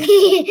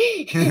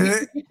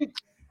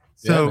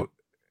 So,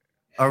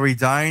 are we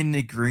dying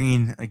to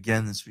green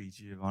again this week,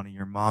 Giovanni?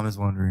 Your mom is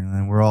wondering,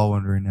 and we're all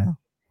wondering now.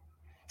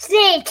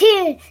 Stay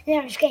tuned.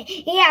 No, I'm just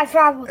kidding. Yeah,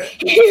 probably.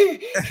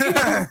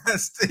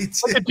 Stay tuned.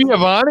 Look at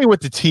Giovanni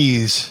with the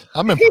tease.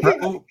 I'm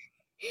impressed.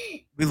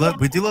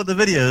 We do love the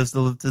videos,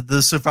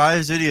 the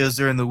surprise videos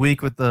during the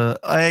week with the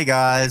hey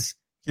guys,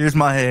 here's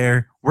my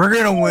hair, we're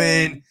gonna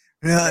win,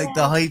 like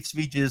the hype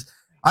speeches.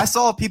 I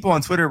saw people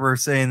on Twitter were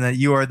saying that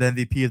you are the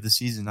MVP of the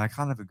season. I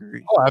kind of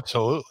agree. Oh,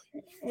 absolutely.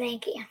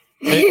 Thank you.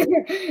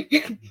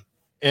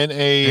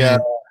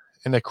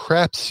 In a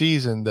crap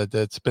season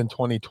that's been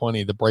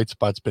 2020, the bright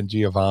spot's been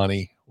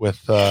Giovanni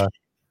with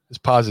his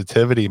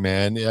positivity,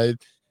 man.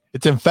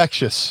 It's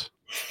infectious.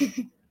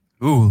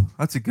 Ooh,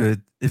 that's a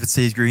good. If it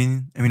stays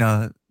green, I mean,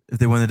 if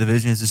they win the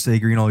division, it's just stay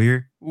green all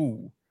year.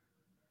 Ooh.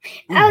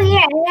 Oh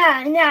yeah,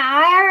 no,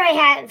 I already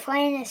had it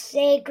planned to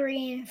stay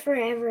green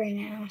forever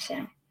now.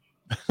 So.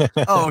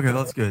 Oh, okay,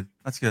 that's good.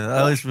 That's good.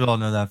 At least we all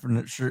know that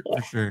for sure.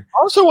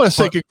 I also want to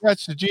say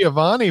congrats to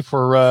Giovanni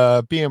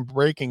for being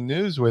breaking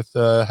news with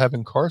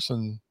having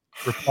Carson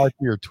reply to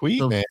your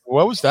tweet, man.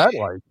 What was that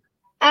like?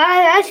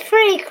 That's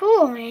pretty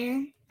cool,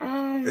 man.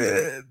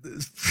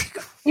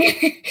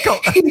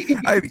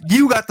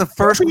 You got the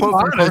first quote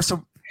from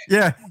Carson.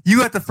 Yeah, you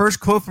got the first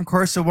quote from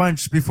Carson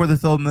Wentz before the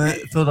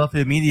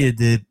Philadelphia media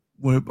did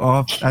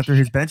off after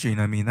his benching.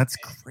 I mean, that's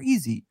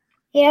crazy.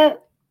 Yep.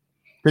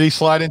 Did he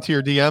slide into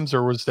your DMs,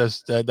 or was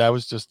that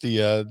was just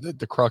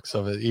the crux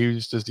of it? He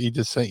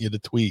just sent you the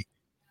tweet.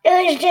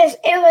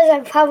 It was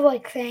a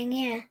public thing,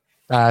 yeah.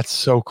 That's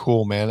so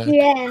cool, man.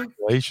 Yeah.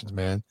 Congratulations,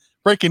 man.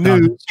 Breaking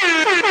news.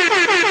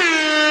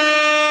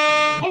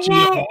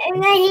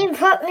 And then he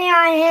put me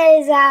on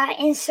his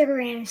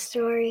Instagram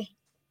story.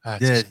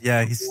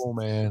 He's cool,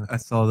 man. I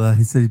saw that.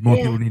 He said more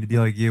people need to be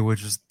like you,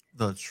 which is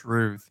the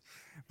truth.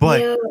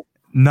 But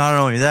not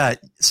only that,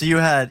 so you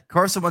had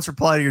Carson Wentz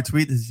reply to your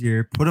tweet this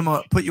year,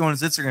 put you on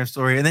his Instagram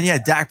story, and then you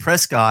had Dak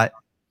Prescott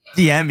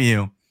DM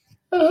you.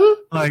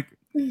 Like,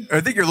 I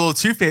think you're a little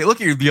too-faced.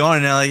 Look at you beyond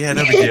it now. Like, yeah,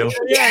 no big deal.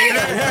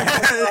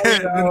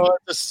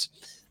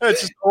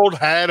 It's just old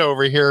hat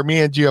over here.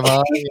 Me and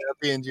Giovanni.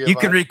 You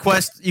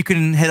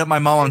can hit up my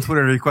mom on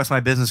Twitter to request my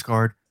business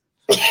card.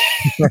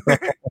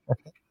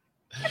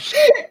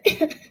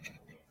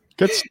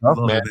 Good stuff,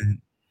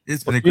 man.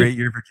 It's been a great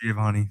year for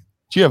Giovanni.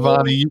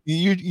 Giovanni,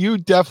 you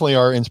definitely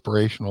are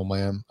inspirational,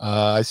 man.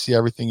 I see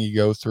everything you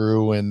go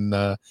through, and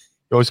you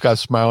always got a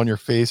smile on your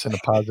face and a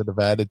positive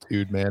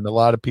attitude, man. A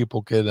lot of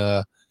people could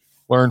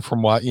learn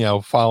from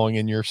following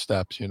in your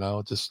steps.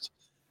 Just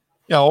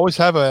always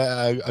have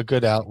a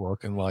good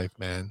outlook in life,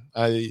 man.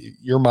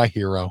 You're my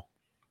hero.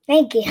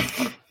 Thank you.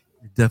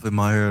 You're definitely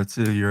my hero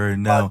too. You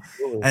already know,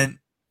 and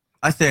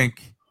I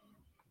think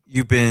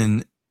you've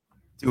been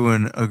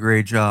doing a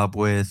great job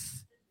with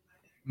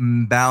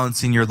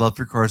balancing your love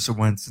for Carson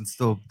Wentz and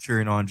still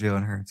cheering on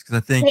Jalen Hurts. Because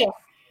I think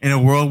in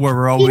a world where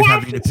we're always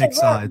having to pick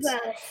sides.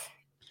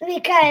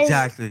 Because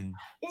exactly.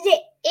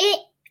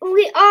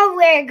 We all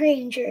wear a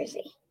green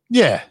jersey.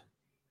 Yeah.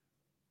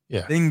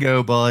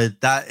 Bingo, bud.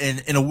 That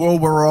in a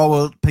world where we're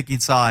all picking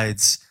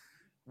sides,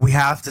 we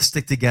have to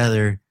stick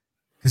together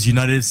because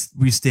united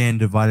we stand,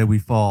 divided we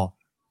fall.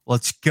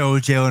 Let's go,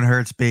 Jalen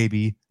Hurts,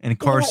 baby. And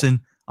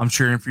Carson, I'm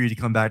cheering for you to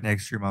come back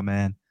next year, my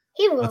man.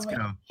 He will. Let's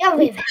go. He'll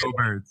be back. Go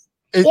Birds.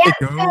 Go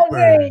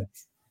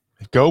Birds.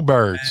 Go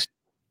Birds.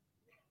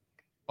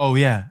 Oh,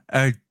 yeah.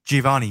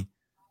 Giovanni,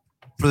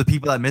 for the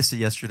people that missed it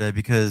yesterday,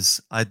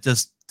 because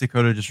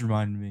Dakota just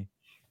reminded me.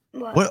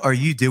 What are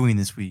you doing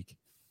this week?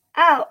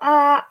 Oh,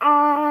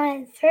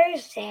 on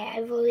Thursday,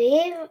 I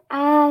believe.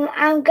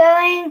 I'm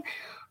going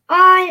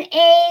on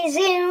a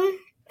Zoom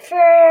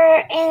for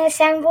an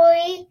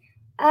assembly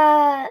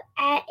at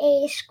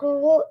a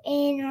school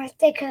in North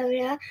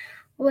Dakota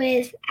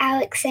with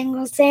Alex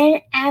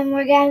Singleton, and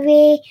we're going to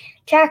be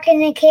talking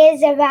to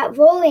kids about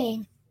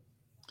bullying.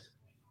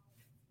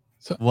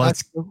 So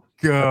let's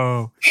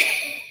go.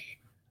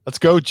 Let's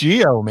go,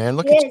 Gio, man.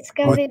 It's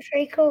going to be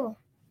pretty cool.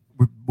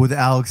 With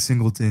Alex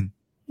Singleton.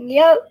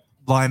 Yep.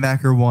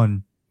 Linebacker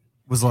 1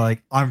 was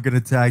like, I'm going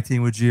to tag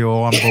team with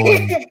Gio. I'm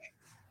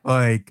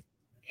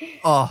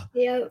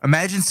bullying.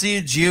 Imagine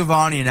seeing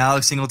Giovanni and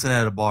Alex Singleton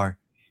at a bar.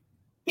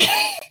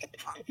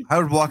 I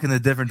would walk in a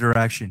different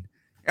direction.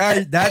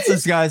 That's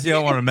the guys you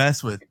don't want to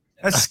mess with.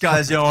 That's the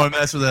guys you don't want to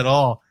mess with at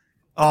all.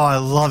 Oh, I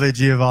love it,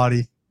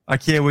 Giovanni. I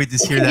can't wait to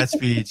hear that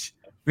speech.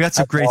 We got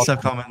some great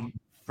stuff coming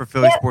for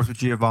Philly Sports with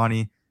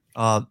Giovanni.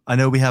 I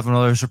know we have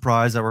another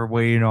surprise that we're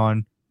waiting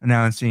on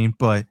announcing,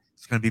 but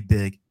it's going to be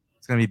big.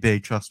 It's going to be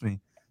big, trust me.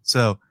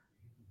 So,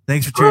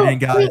 thanks for tuning in,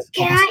 guys.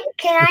 Can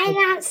I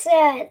announce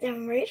the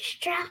merch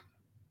drop?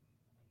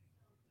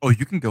 Oh,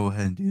 you can go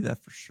ahead and do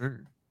that for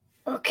sure.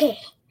 Okay.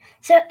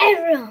 So,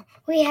 everyone,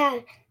 we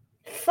have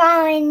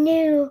fine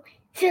new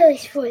Philly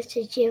Sports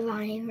with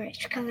Giovanni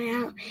merch coming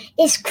out.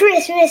 It's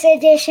Christmas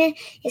edition.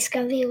 It's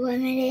going to be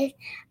limited.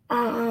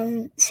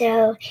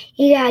 So,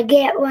 you got to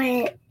get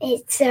when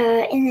it's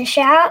in the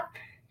shop.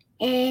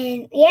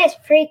 And, yeah, it's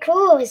pretty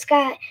cool. It's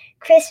got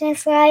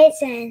Christmas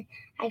lights, and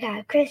I got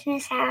a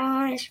Christmas hat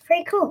on. It's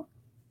pretty cool.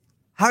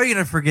 How are you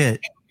going to forget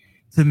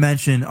to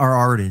mention our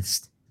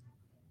artist?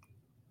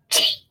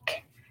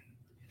 Jake.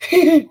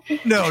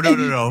 No.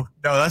 No,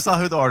 that's not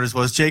who the artist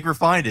was. Jake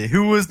refined it.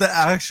 Who was the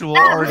actual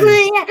artist?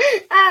 Yeah.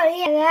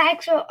 Oh, yeah, the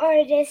actual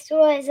artist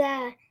was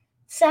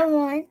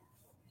someone.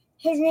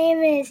 His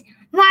name is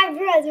my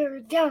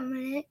brother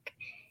Dominic.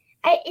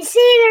 The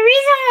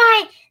reason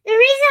why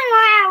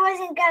I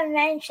wasn't gonna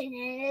mention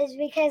it is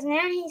because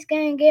now he's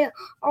gonna get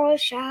all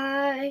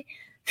shy.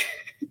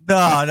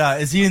 No.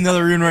 Is he in the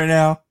other room right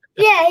now?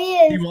 Yeah, he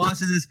is. He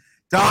watches this.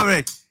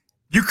 Dominic,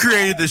 you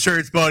created the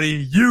shirts,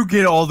 buddy. You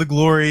get all the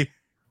glory.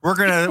 We're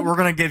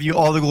gonna give you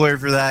all the glory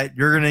for that.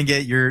 You're gonna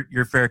get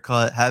your fair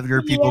cut. Have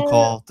your people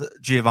call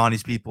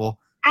Giovanni's people.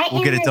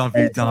 We'll get it done for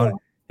you, Don.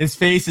 His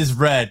face is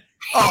red.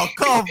 Oh,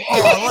 come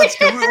on. Let's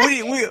go.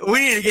 We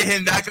need to get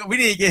him back. We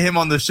need to get him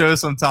on the show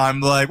sometime.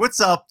 Like,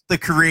 what's up, the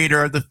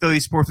creator of the Philly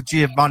Sports with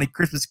Giovanni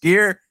Christmas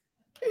gear?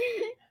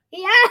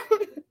 Yeah.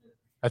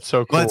 That's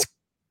so cool.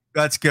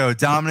 Let's go.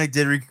 Dominic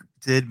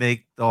did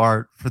make the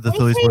art for the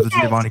Philly Sports with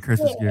Giovanni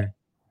Christmas gear.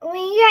 When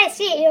you guys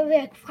see it, you'll be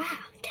like, wow,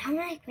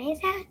 Dominic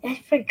made that? That's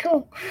pretty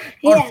cool.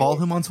 Or follow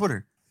him on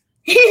Twitter.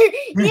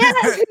 Yeah.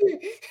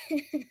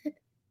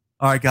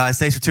 All right, guys.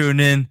 Thanks for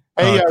tuning in.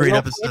 Hey, great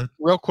episode.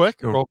 Real quick.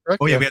 Oh,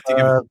 yeah, we have to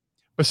give it.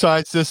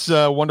 Besides this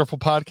wonderful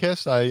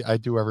podcast I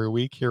do every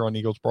week here on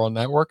Eagles Brawl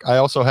Network, I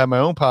also have my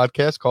own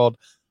podcast called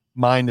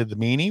Mind of the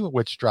Meanie,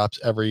 which drops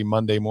every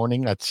Monday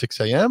morning at 6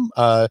 a.m.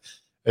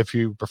 If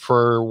you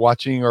prefer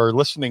watching or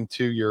listening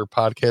to your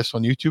podcast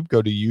on YouTube,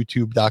 go to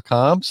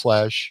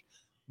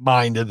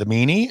youtube.com/Mind of the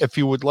Meanie. If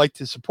you would like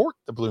to support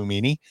the Blue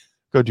Meanie,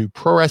 go to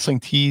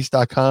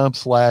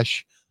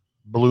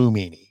prowrestlingtees.com/Blue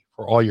Meanie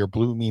for all your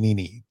Blue Meanie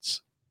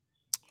needs.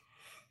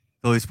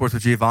 Philly Sports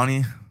with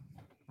Giovanni.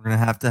 We're gonna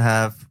have to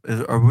have.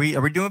 Are we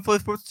doing Philly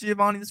Sports with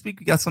Giovanni this week?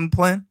 We got something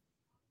planned.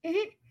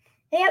 Mm-hmm.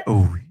 Yep.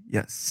 Oh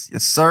yes,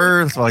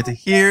 sir. That's what I like to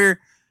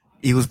hear.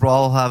 Eagles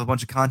Brawl will have a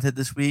bunch of content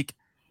this week.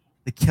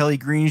 The Kelly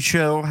Green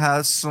Show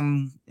has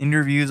some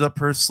interviews up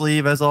her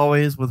sleeve, as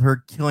always, with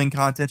her killing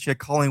content. She had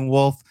Colleen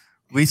Wolfe,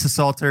 Lisa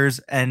Salters,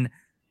 and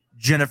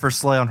Jennifer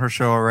Slay on her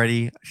show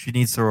already. She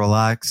needs to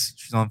relax.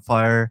 She's on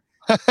fire.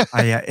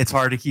 It's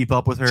hard to keep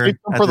up with her at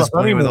this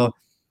point.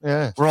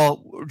 We're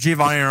all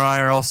Giovanni and I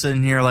are all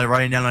sitting here like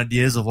writing down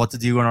ideas of what to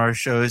do on our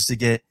shows to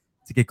get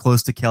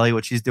close to Kelly.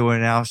 What she's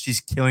doing now,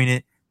 she's killing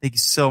it. Thank you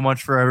so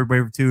much for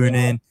everybody for tuning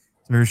in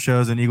to her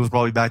shows. And Eagles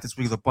will be back this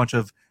week with a bunch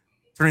of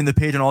turning the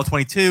page on all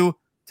 22.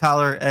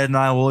 Tyler, Ed, and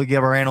I will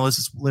give our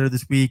analysts later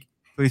this week.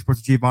 Philly Sports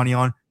with Giovanni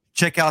on.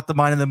 Check out the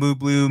Mind of the Moo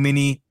Blue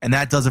Mini, and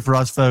that does it for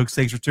us, folks.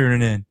 Thanks for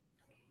tuning in.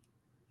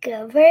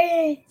 Go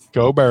Birds.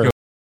 Go Birds.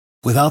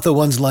 Without the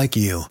ones like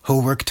you,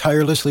 who work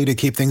tirelessly to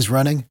keep things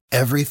running,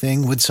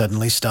 everything would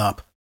suddenly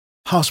stop.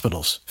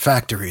 Hospitals,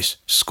 factories,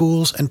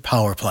 schools, and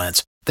power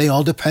plants, they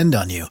all depend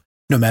on you.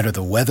 No matter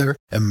the weather,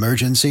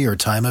 emergency, or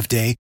time of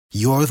day,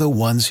 you're the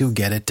ones who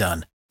get it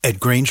done. At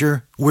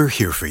Grainger, we're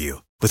here for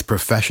you with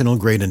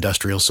professional-grade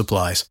industrial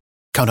supplies.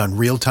 Count on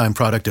real-time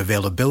product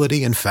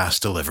availability and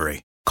fast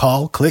delivery.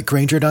 Call,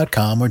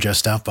 clickgrainger.com, or just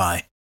stop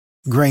by.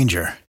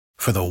 Grainger,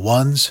 for the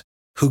ones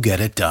who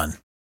get it done.